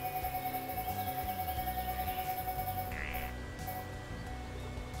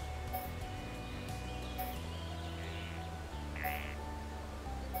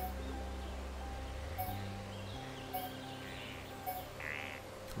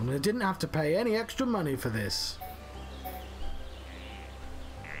 And I didn't have to pay any extra money for this.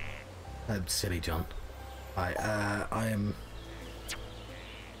 Oh, silly John. I am...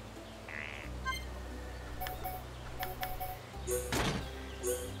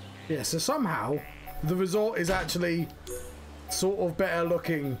 Yeah, so somehow the resort is actually sort of better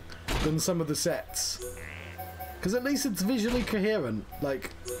looking than some of the sets. Because at least it's visually coherent,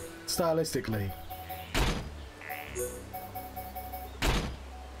 like, stylistically.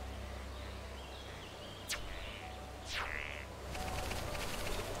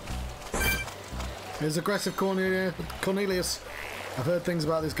 There's aggressive Cornelius. I've heard things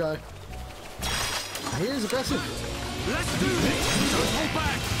about this guy. He is aggressive. Let's do this! Don't hold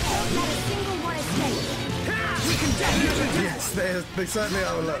back! Don't let a single one escape. We can definitely do Yes, they certainly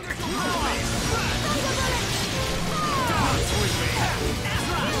have a look. Dance with me!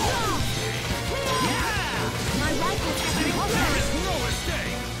 My rifle's getting hotter. There is no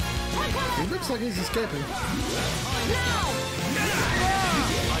escape! He looks like he's escaping.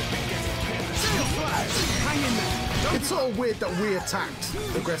 Hang in there! It's sort of weird that we attacked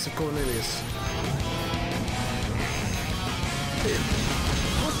aggressive Cornelius.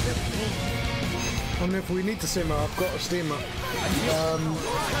 And if we need to simmer, I've got a steamer.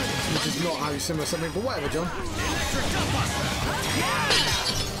 Which is not how you simmer something, but whatever, John.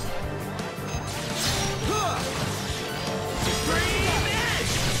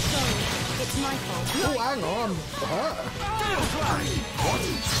 It's my fault. Oh, hang on. What?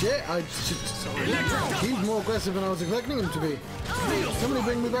 Shit, he's more aggressive than I was expecting him to be. Somebody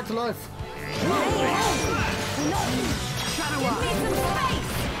bring me back to life.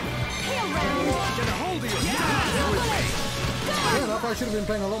 Fair enough, I should have been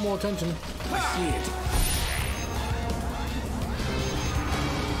paying a lot more attention. I see it.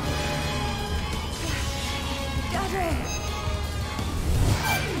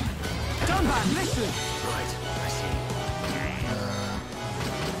 Dunban, listen! Right, I see.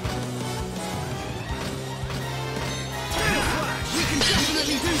 We can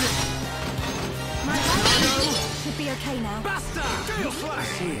definitely do this! My rifle should be okay now. Basta! Gale Flash! I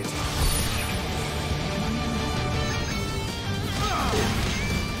see it.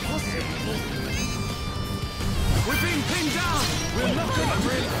 We're being pinned down! We're not good. I'm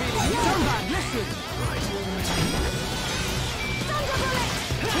really feeling it. Dunban, listen!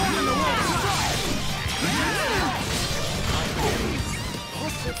 One in the wall!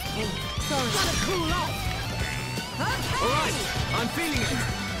 Sorry. Gotta cool off. Alright, I'm feeling it!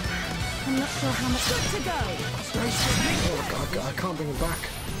 I'm not sure how much. Good to go. Oh, I can't bring him back.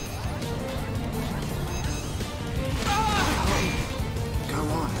 Go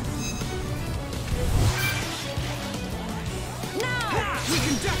on. Now. We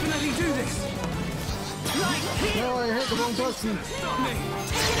can definitely do this! Right here! No, I hit the wrong person. Stop me!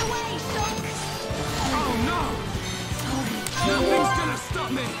 Take it away, Sonk. Oh no! Nothing's gonna stop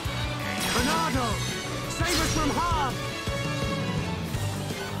me! Bernardo! Save us from harm!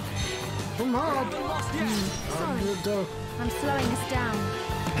 From hard. Lost yet! I'm slowing us down.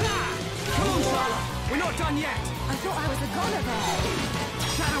 Come on, Charlotte! We're not done yet! I thought I was a goner there.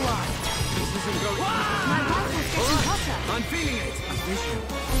 Shadow Eye! This isn't going... My rifle's getting hotter. I'm feeling it! A vision.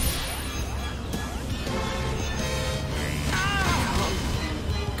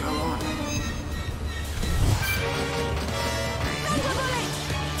 Go on. Silver bullet.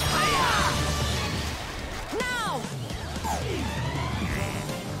 Now.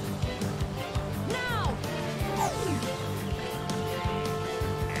 Now.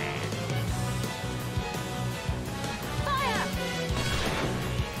 Fire.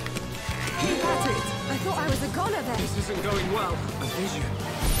 Keep at it! I thought I was a goner there. This isn't going well. A vision.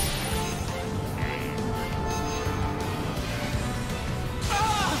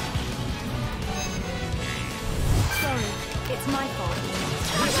 Sorry, it's my fault.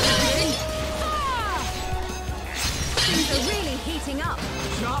 Things are really heating up.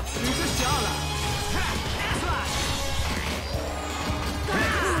 Sharpshooter Shala! Slash!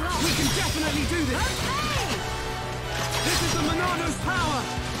 We can definitely do this! This is the Monardo's power!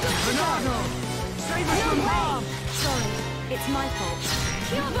 Monardo! Save us from harm! Sorry, it's my fault.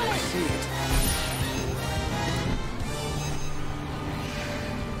 Pure bullet! See it.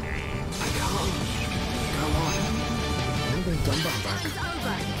 I can't. Go on. I'm going Dunban back. It's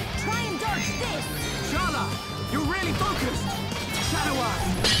over. Try and dodge this. Shala! You're really focused! Shadow Eye!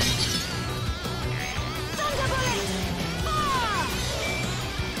 Thunder bullet! Fire!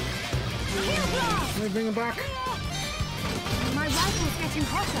 Heal blast! Let me bring him back. My rifle's getting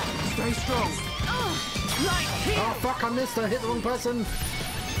hotter. Stay strong! Right here. Oh fuck, I missed. I hit the wrong person.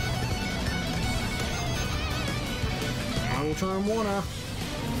 I will try and warn her.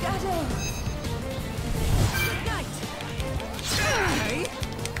 Shadow. Good night. Hey!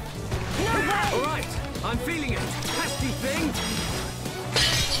 No way. Alright, I'm feeling it! Pesky thing!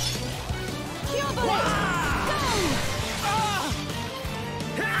 Pure bullet. Go.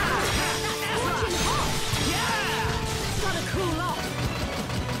 Watching hot. Gotta cool off.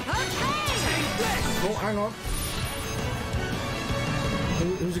 Okay. Take this! Oh, hang on.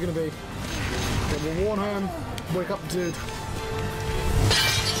 Who's it going to be? Okay, we'll warn her and wake up the dude.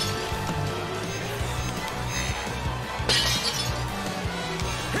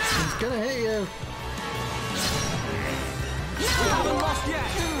 He's going to hit you. We haven't lost yet!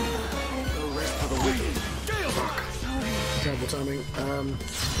 No rest for the wicked. Fuck. Terrible timing.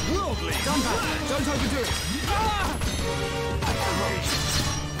 Worldly! Dunban, don't overdo it!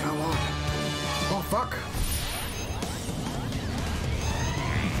 Come on. Oh, fuck.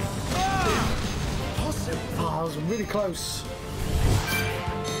 Oh, I was really close.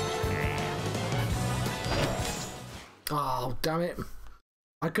 Oh, damn it.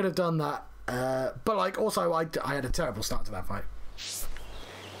 I could have done that. But, like, also, I had a terrible start to that fight.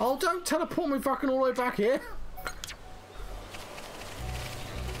 Oh, don't teleport me fucking all the way back here.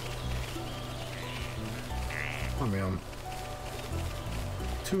 What are we on?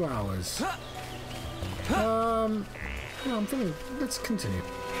 2 hours. No, I'm feeling... Let's continue.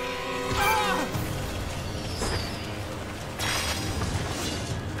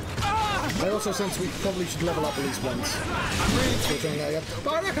 I also sense we probably should level up at least once. I'm really still trying that yet,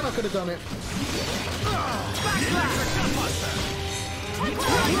 but I reckon I could have done it.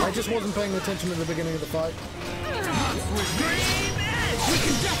 I just wasn't paying attention at the beginning of the fight. We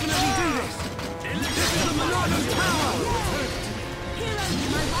can definitely do this! This is the Monarch's power! Heroes,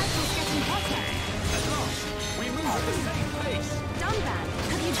 my rifle's getting hotter. At last, we move at the same pace! Dunban,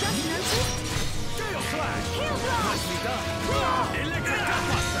 have you just noticed? Gale Slash! Heel blast! Nicely done! Electric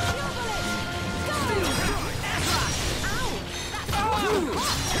Gutbuster! Steel Strike! Air Slash! Ow! That's cool!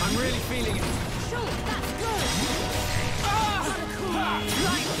 I'm really feeling it! Sure, that's good!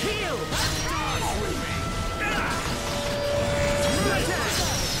 Light Heel! Dance with me! Attack!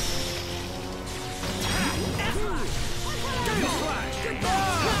 Gale Slash!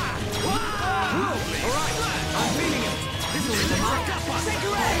 Alright, I'm feeling it! This will be the mark! Take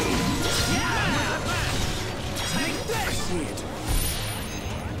away! Yeah! Take this! I see it!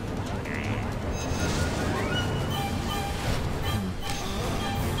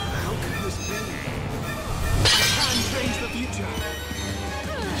 How could this be? I can change the future!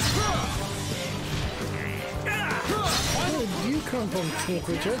 Where did you come from, small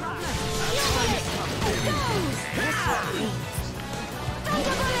creature?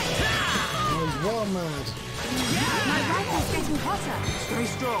 Oh, he's well mad. My rifle's getting hotter. Stay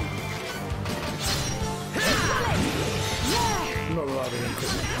strong! I'm not reviving him,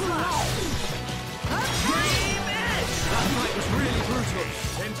 Chris. That fight was really brutal.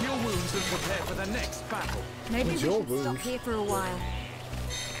 Tend to your wounds and prepare for the next battle. Maybe we What's your should stop wound? here for a while.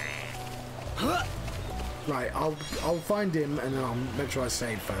 Right, I'll find him and then I'll make sure I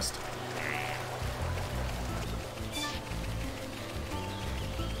save first.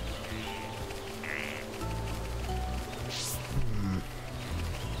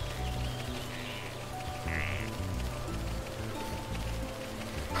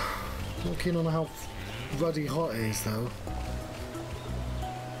 Not keen on how ruddy hot it is though.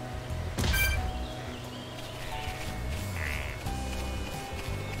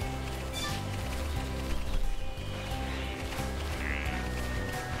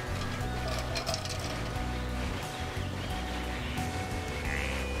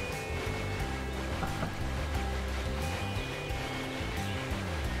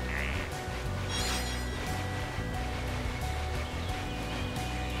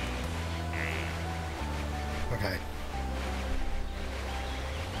 Okay.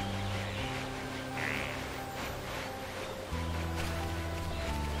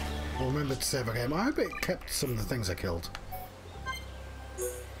 I'll remember to save a game. I hope it kept some of the things I killed.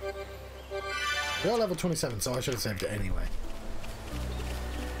 They're level 27, so I should have saved it anyway.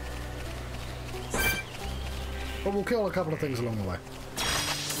 But we'll kill a couple of things along the way.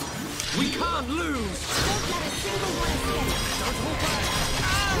 We can't lose! Don't let a single one escape. Don't hold back!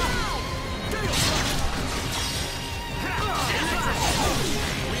 Gale Slash!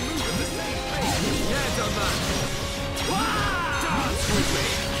 We move at the same pace! Yeah, Dunban! Dance with me!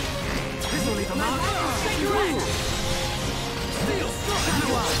 This will leave a mark! Steel Strike!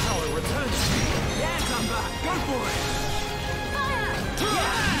 Power returns to me! Yeah, Dunban! Go for it! Fire!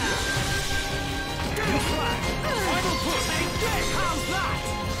 Yeah! Gale Slash! Final push! Take this! How's that?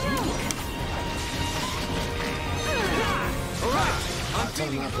 Alright! I'm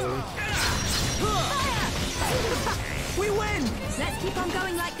Turn that boy. We win! Let's keep on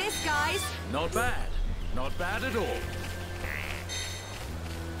going like this, guys. Not bad. Not bad at all.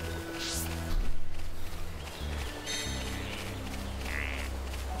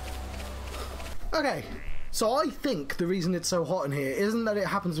 Okay, so I think the reason it's so hot in here isn't that it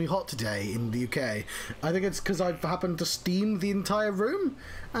happens to be hot today in the UK. I think it's because I've happened to steam the entire room,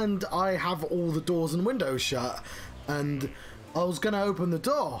 and I have all the doors and windows shut, and I was going to open the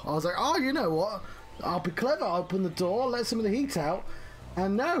door. I was like, oh, you know what? I'll be clever, I'll open the door, let some of the heat out,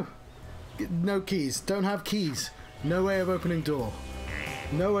 and no keys, don't have keys. No way of opening door.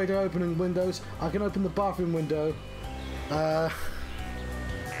 No way to opening windows. I can open the bathroom window.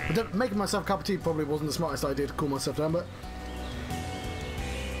 Making myself a cup of tea probably wasn't the smartest idea to cool myself down, but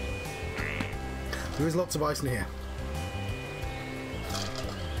there is lots of ice in here.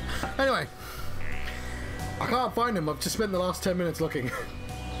 Anyway, I can't find him. I've just spent the last 10 minutes looking.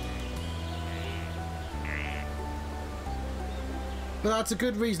 But that's a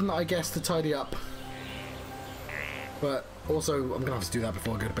good reason, I guess, to tidy up. But also, I'm going to have to do that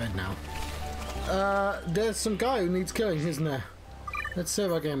before I go to bed now. There's some guy who needs killing, isn't there? Let's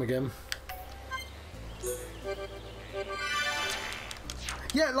save our game again.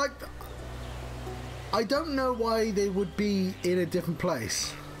 Yeah, like, I don't know why they would be in a different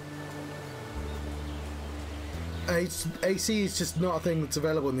place. AC is just not a thing that's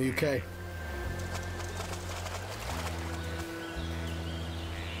available in the UK.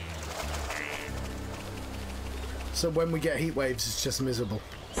 So when we get heat waves, it's just miserable.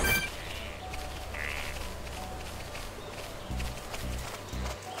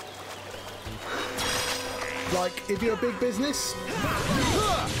 Like, if you're a big business,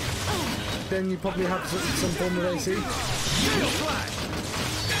 then you probably have some form of AC. This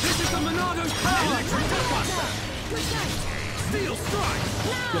is the Monado's power! Steel strike!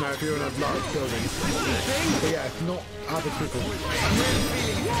 You know, if you're in a large building. But yeah, not average people.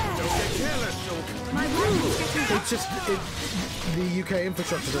 Don't get careless, It's just, the UK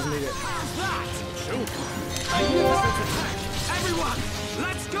infrastructure doesn't need it. Everyone,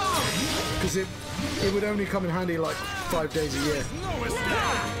 let's go! Because it would only come in handy like 5 days a year.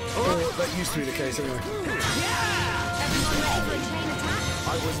 Or that used to be the case anyway.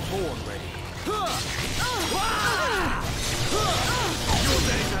 I was born ready. Your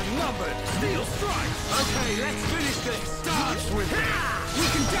days are numbered. Steel strike. Okay, let's finish this. Dance with me. We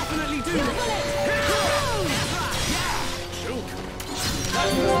can definitely do this.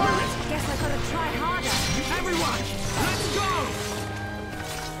 Guess I gotta try harder. Everyone, let's go.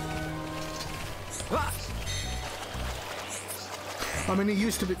 I mean, it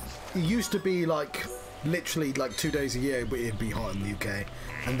used to be like literally like 2 days a year, but it'd be hot in the UK,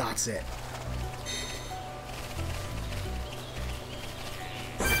 and that's it.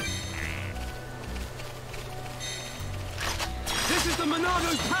 This is the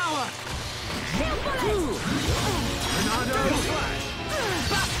Monado's power. Monado flash.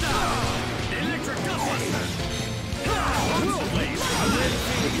 Basta. Electric gutbuster.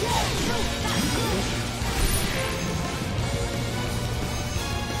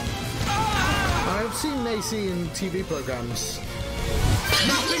 I've seen AC in TV programs.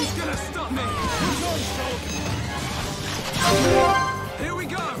 Nothing's gonna stop me. Here we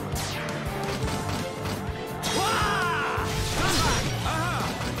go. Dunban.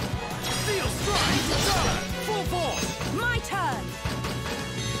 Steel strike. Full force. My turn!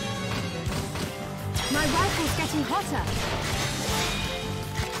 My rifle's getting hotter.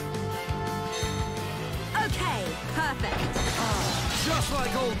 Okay, perfect. Just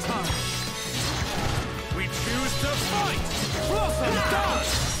like old times. We choose to fight! Blossom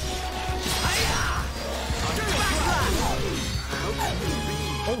dance!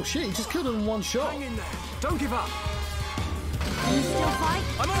 Oh shit, he just killed him in one shot. Hang in there. Don't give up. Can you still fight?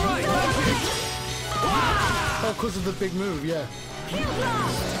 I'm alright, thank you! Oh, because of the big move, yeah. Kill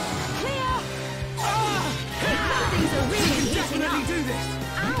blast! Clear! Things are We really can heating definitely up. do this!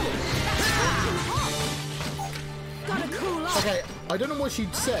 Ow! That's fucking hot! Gotta cool off. Okay, I don't know what she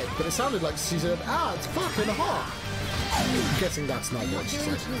said, but it sounded like she said, "Ah, it's fucking hot." I'm guessing that's not what she Doing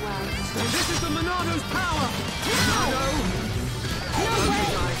said. too well. This is the Monado's power! Monado! No way!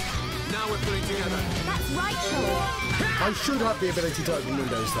 Guys, now we're pulling together. That's right, Xord. I should have the ability to open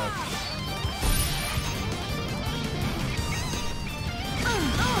windows, though.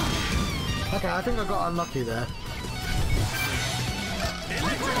 Okay, I think I got unlucky there. You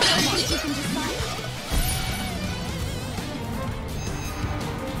can decide.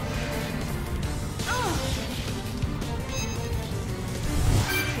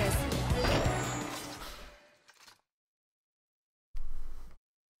 Cheers.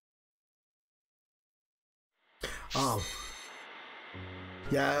 Oh.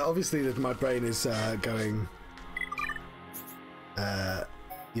 Yeah, obviously that my brain is going,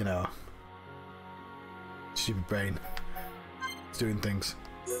 you know, stupid brain. It's doing things.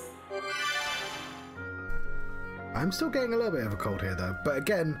 I'm still getting a little bit of a cold here though, but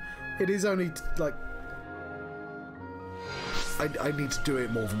again, it is only like, I need to do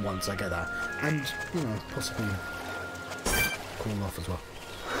it more than once, I get that. And, you know, possibly cool off as well.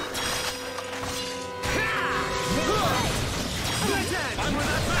 I'm with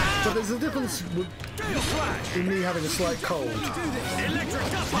that man! But there's a difference in me having a slight cold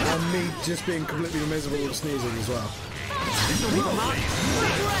and me just being completely miserable with sneezing as well.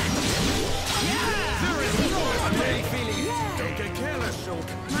 I'm really feeling it. Don't get careless, Shulk.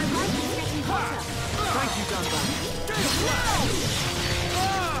 My life is getting hotter. Thank you, Dunban.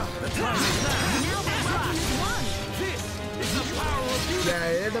 The time is now. Now that's one. This is the power of you.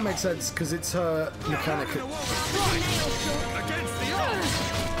 Yeah, that makes sense because it's her mechanic. Against the odds.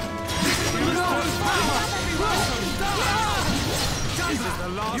 This is the Monado's power. This is the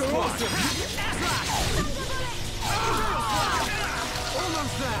last You're one. awesome.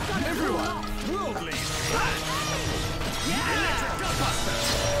 Almost there. Everyone, worldly. Electric Gutbuster.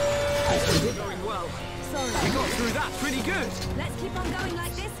 This is going well. Sorry. We got through that pretty good. Let's keep on going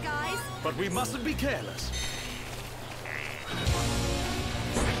like this, guys. But we mustn't be careless.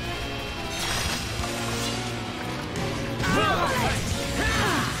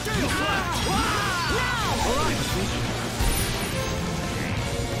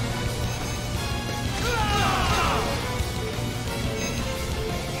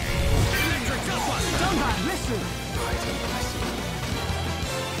 Dunban, listen! Right, I see.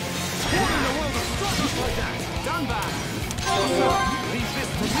 What in the world of struggles like that? Dunban! Leave this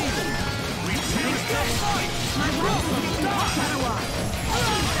to me. We take the fight! My world is getting hotter.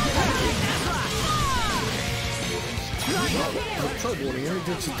 I tried warning him, he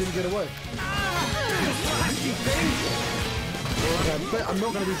just didn't get away. Okay, but I'm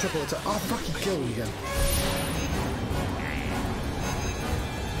not going to do triple attack. Oh, fuck, he killed me again.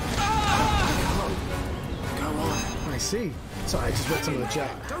 I see. Sorry, I just read some of the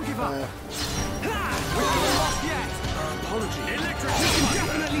chat. Don't give up. We're not lost yet. Apology. Electric. We can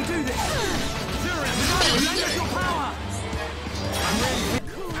definitely do this! Lend us your power! I'm ready.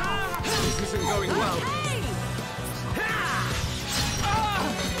 This isn't going well.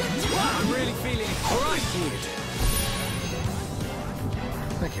 I'm really feeling it. All right, see it.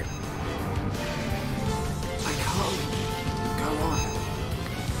 Thank you. I can't go on.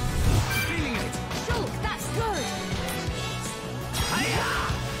 Feeling it. Shulk, that's good.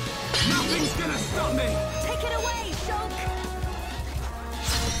 Nothing's gonna stop me! Take it away, Shulk.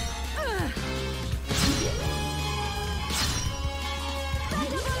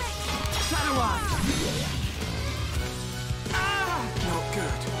 Shadow Eye! Not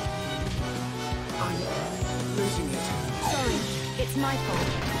good. I'm losing it. Sorry, it's my fault.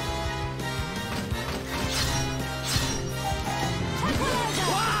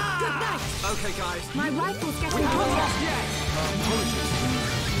 Good night. Okay, guys. My rifle's getting We're not hotter. lost yet. Apologies.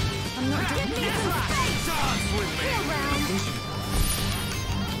 I'm not getting me some space. Dance with me. Feel round.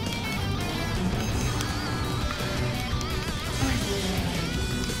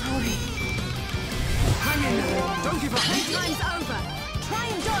 Sorry. Hang in there. Don't give up. Playtime's over. Try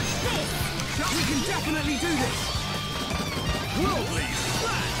and dodge this. We can definitely do this. Worldly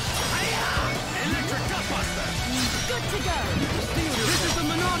splash. Electric Gutbuster. Good to go. This is the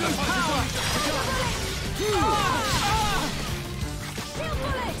Monado's power. Shield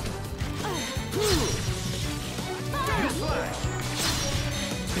bullet.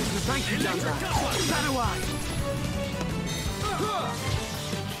 Thank you, Dunban. Shadow Eye.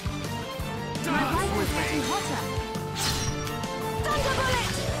 My rifle's getting hotter. Thunder bullet.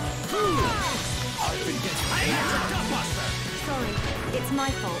 Electric Gutbuster. Sorry, it's my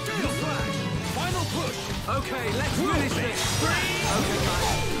fault. Steel flash. Final push. Okay, let's finish this. Okay,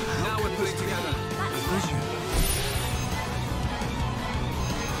 guys. Now we're pulling together.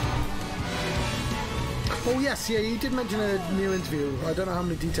 Oh yes, yeah, you did mention a new interview. I don't know how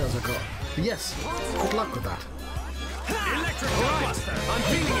many details I got. But yes, good luck with that. Electric Gutbuster. I'm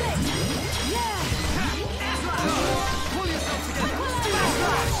feeling it. Pull yourself together.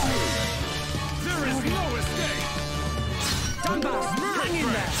 There is no escape. Dunban, hang in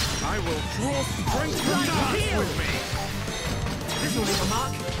there. I will draw strength from dance with me. This will leave a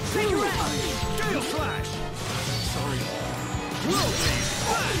mark. Take your aim. Steel flash. Sorry. Worldly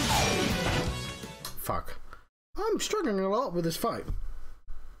splash. Fuck. I'm struggling a lot with this fight.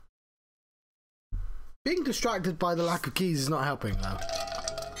 Being distracted by the lack of keys is not helping, though.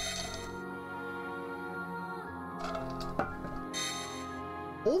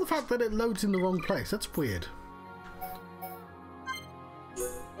 Or the fact that it loads in the wrong place. That's weird.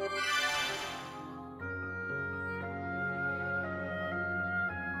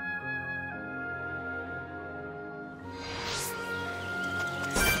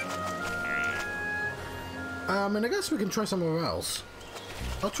 I mean, I guess we can try somewhere else.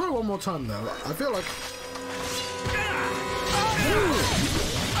 I'll try one more time, though. I feel like...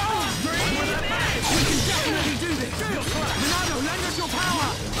 We can definitely do this. Monado, lend us your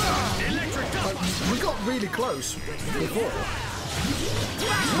power. really close before.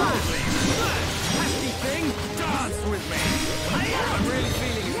 Pesky thing, dance with me. I'm really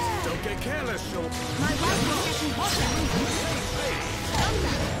feeling it. Don't get careless, Short. My wife is getting hotter.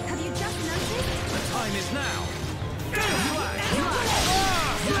 Have you just noticed? The time is now.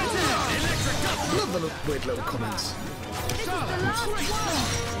 I love the weird little comments. This is the last one.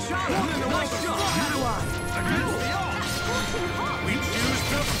 Nice shot. Against the odds. We choose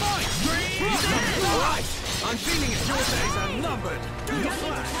to fight. All right. I'm feeling it. Your days are numbered. Do your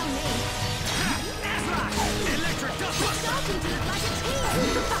flash. Electric dust buster. Starting to look like a team.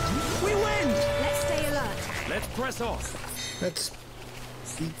 We win. Let's stay alert. Let's press on. Let's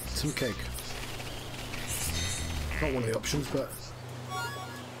eat some cake. Not one of the options, but...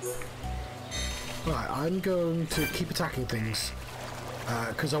 Right, I'm going to keep attacking things.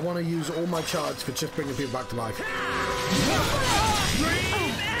 Because I want to use all my charge for just bringing people back to life.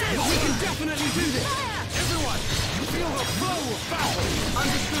 We can definitely do this. Everyone, feel the flow of battle.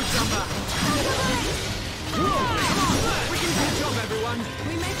 Understood, Dunban. Come on. We can do the job, everyone.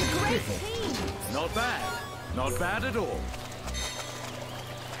 We make a great team. Not bad. Not bad at all.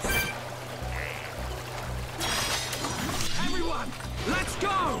 Everyone, let's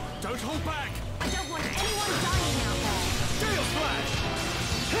go! Don't hold back! I don't want anyone dying out there. Gale Flash!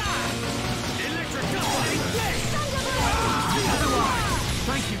 Ha! Electric dust!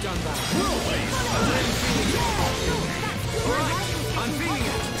 Thank you, Dunban. I'm really feeling it. Alright, I'm feeling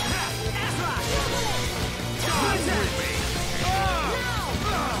it. Dance with me!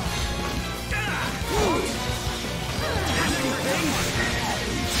 Anything?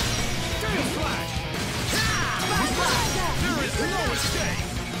 Gale Flash! There is no escape!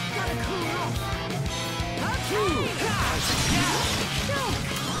 Gotta cool off.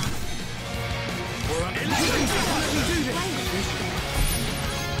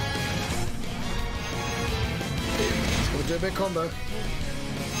 We'll do a big combo.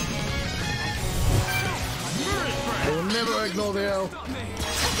 We'll never ignore the L.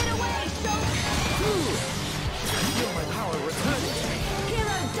 Take it away, Feel my power returning.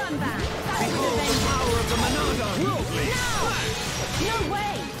 Hero Dunban. Behold the power of the Monado! Worldly! No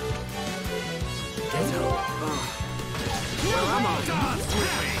way. Where am I? Dance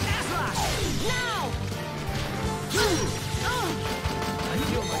with me! Now. I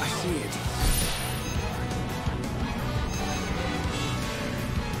feel like I see it.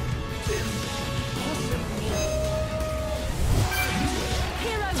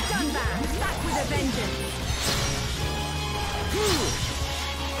 Hero Dunban. Back with a vengeance.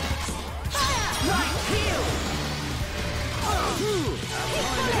 Fire. Right heel.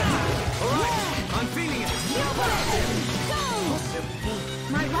 Alright, I'm feeling it. Go.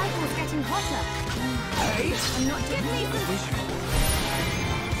 My rifle's getting hotter. Hey! I'm not give me the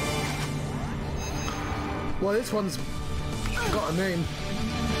Well, this one's got a name.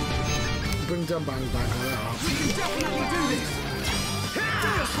 Bring Dunban back. We can definitely do this!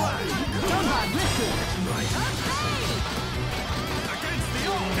 Dunban, listen! Right. Against the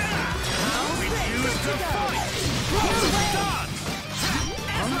odds! Now we choose to fight! Dance!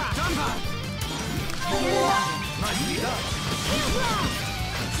 Dunban! Nicely done!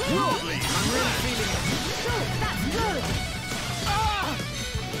 Worldly! I'm really feeling it! That's good.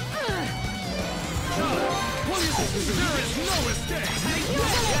 There is no escape!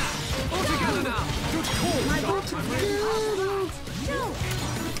 All together now! Good call, Shot! I'm really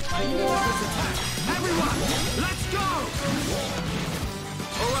attack! Everyone, let's go!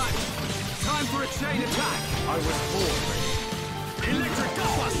 Alright, time for a chain attack! I was born ready. Electric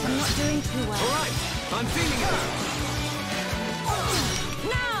dust buster! I'm not doing too well. Alright, I'm feeling it!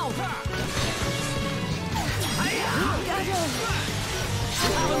 Now. I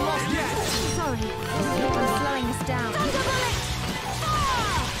haven't lost yet! Sorry, I'm slowing us down.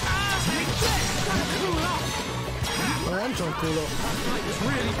 Gotta cool off. I am trying to cool off. That fight was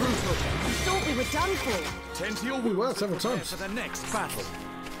really brutal! We thought we were done for. Tend to your We were wounds several and prepare times. for the next battle.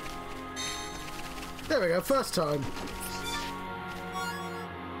 There we go, first time.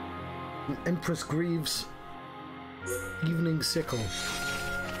 Empress Greaves. Evening Sickle.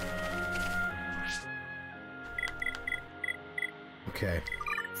 Okay.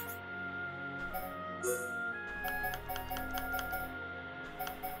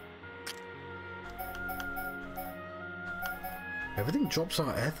 Everything drops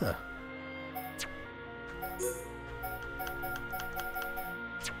our ether.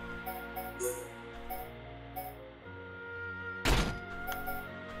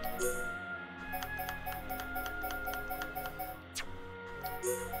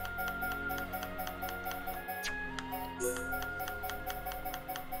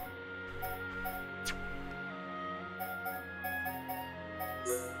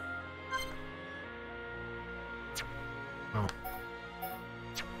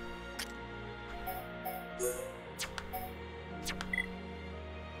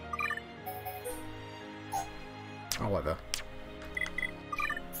 survivor.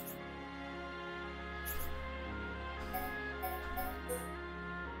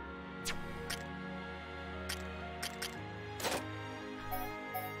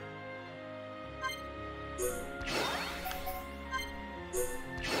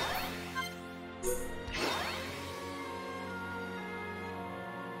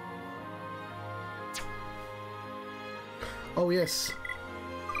 Oh yes.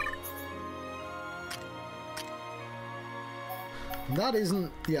 That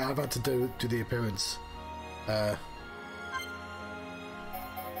isn't... Yeah, I've had to do the appearance. What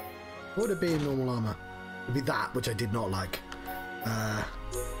would it be in normal armor? It'd be that, which I did not like.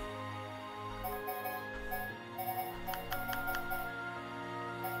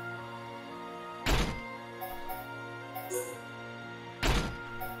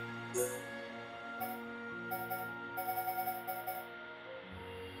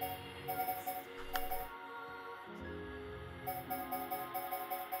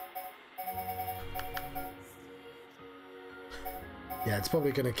 Yeah, it's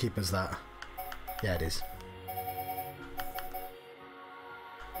probably going to keep us that. Yeah, it is.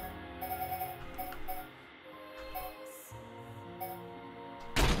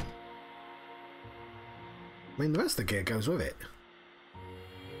 I mean, the rest of the gear goes with it.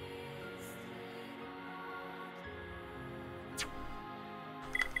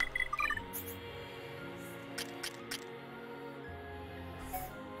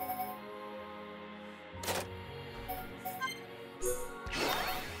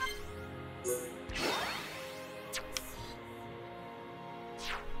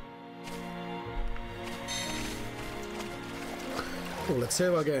 Oh, let's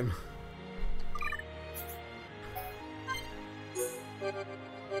save our game.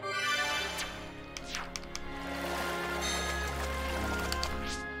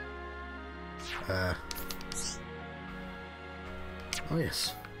 Oh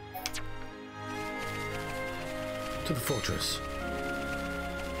yes. To the fortress.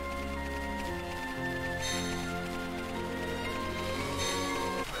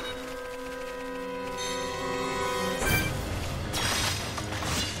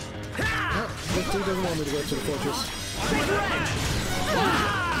 He doesn't want me to go to the fortress. We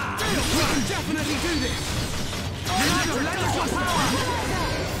can definitely do this! Electrical power!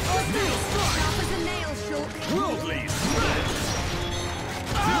 Sharp as a nail, Shulk. Worldly smash!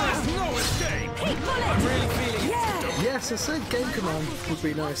 There's no escape! I'm really feeling it! Yes, a safe game command would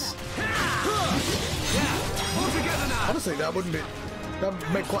be nice. All together now! Honestly, that wouldn't be... That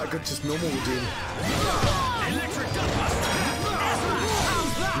would make quite a good just normal routine. Electric Dunban!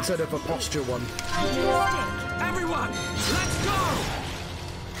 Instead of a posture one. Everyone, let's go!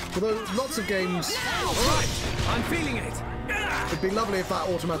 Although, lots of games... Alright, I'm feeling it! It'd be lovely if that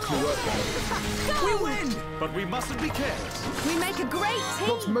automatically worked though. We win! But we mustn't be careless. We make a great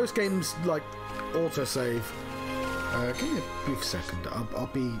team. Most games, like, autosave. Give me a brief second. I'll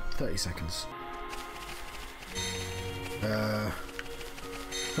be 30 seconds. Trying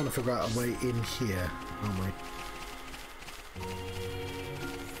to figure out a way in here, aren't we?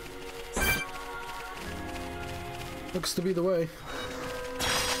 Looks to be the way.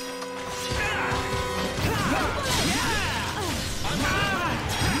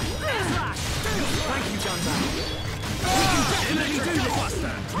 Thank you, Dunban. We can definitely do this!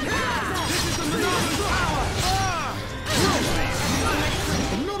 This is the Monarch's power!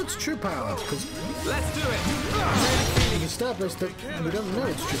 But not its true power, because Let's do it! we've established that we don't know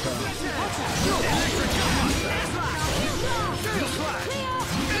its true power. Electric Dunban! Steel Flash!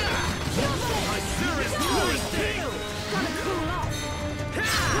 My serious noise! Gotta cool off.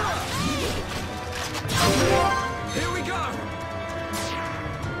 Here we go!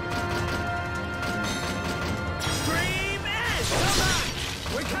 Stream Edge! Come back!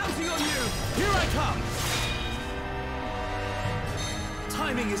 We're counting on you! Here I come!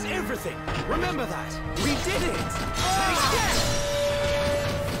 Timing is everything! Remember that! We did it! Take that!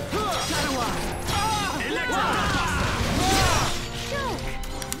 Shadow Eye! Electric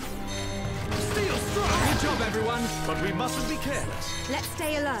Steel Strike! Good job, everyone! But we mustn't be careless. Let's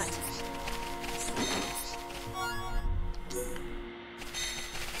stay alert.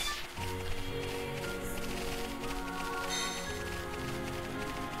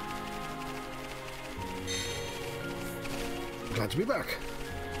 Glad to be back.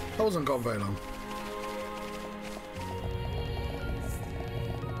 I wasn't gone very long.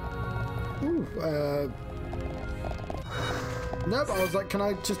 Ooh, nope, I was like, can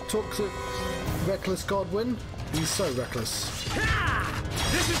I just talk to Reckless Godwin? He's so reckless.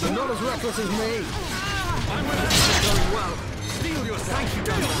 This is But not as reckless as me. I'm going to have it going well. Steal your thank you,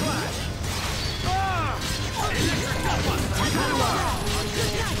 Dunban.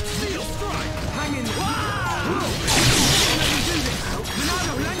 Hang in there.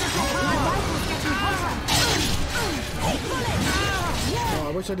 Oh,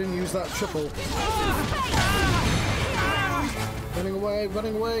 I wish I didn't use that triple. Running away,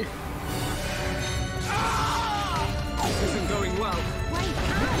 running away. This isn't going well.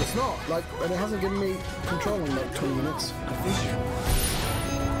 It's not, like, and it hasn't given me control in like 20 minutes. A vision.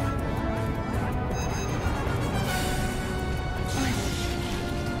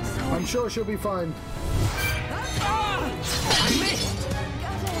 I'm sure she'll be fine. I missed!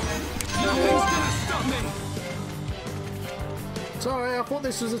 Nothing's gonna stop me! Sorry, I thought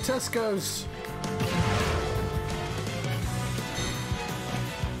this was a Tesco's.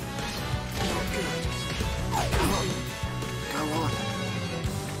 Go on.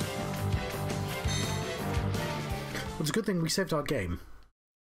 Well, it's a good thing we saved our game.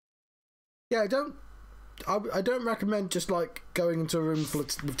 Yeah, I don't recommend just like going into a room full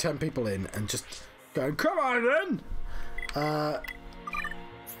with 10 people in and just going, come on then!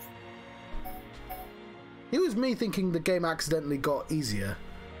 It was me thinking the game accidentally got easier.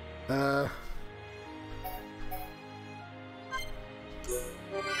 Like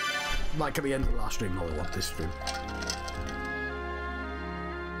at the end of the last stream, not the this stream.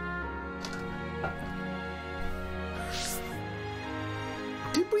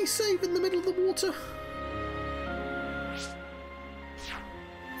 Did we save in the middle of the water?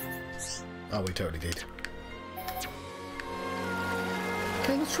 Oh, we totally did.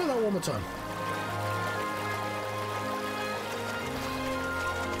 Okay, let's try that one more time.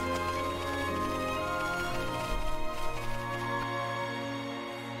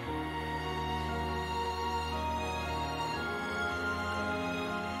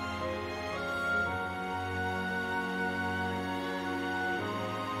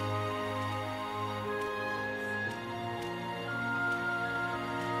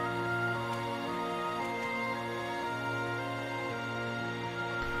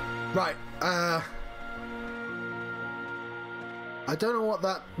 Right, I don't know what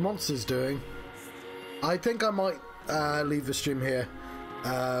that monster's doing. I think I might leave the stream here,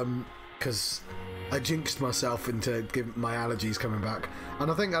 because I jinxed myself into my allergies coming back.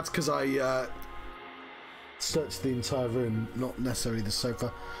 And I think that's because I searched the entire room, not necessarily the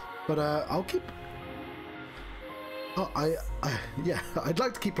sofa. But I'll keep... Oh, yeah, I'd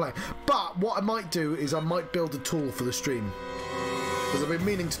like to keep playing. But what I might do is I might build a tool for the stream. Because I've been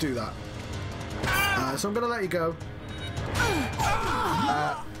meaning to do that. So I'm going to let you go.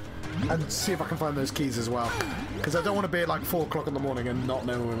 And see if I can find those keys as well. Because I don't want to be at like 4 o'clock in the morning and not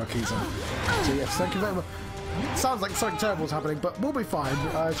know where my keys are. So yes, thank you very much. Sounds like something terrible is happening, but we'll be fine,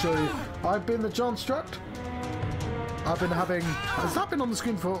 I assure you. I've been the John Struct. I've been having... Has that been on the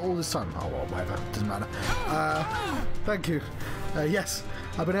screen for all this time? Oh, well, whatever. Doesn't matter. Thank you. Yes,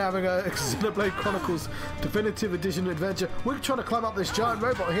 I've been having a Xenoblade Chronicles Definitive Edition adventure. We're trying to climb up this giant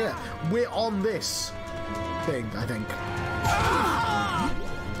robot here. We're on this thing, I think.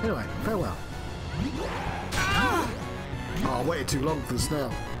 Anyway, farewell. Oh, I waited too long for the snail.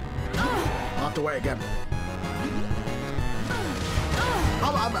 I'll have to wait again.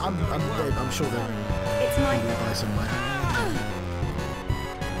 I'm sure they're It's my nearby somewhere.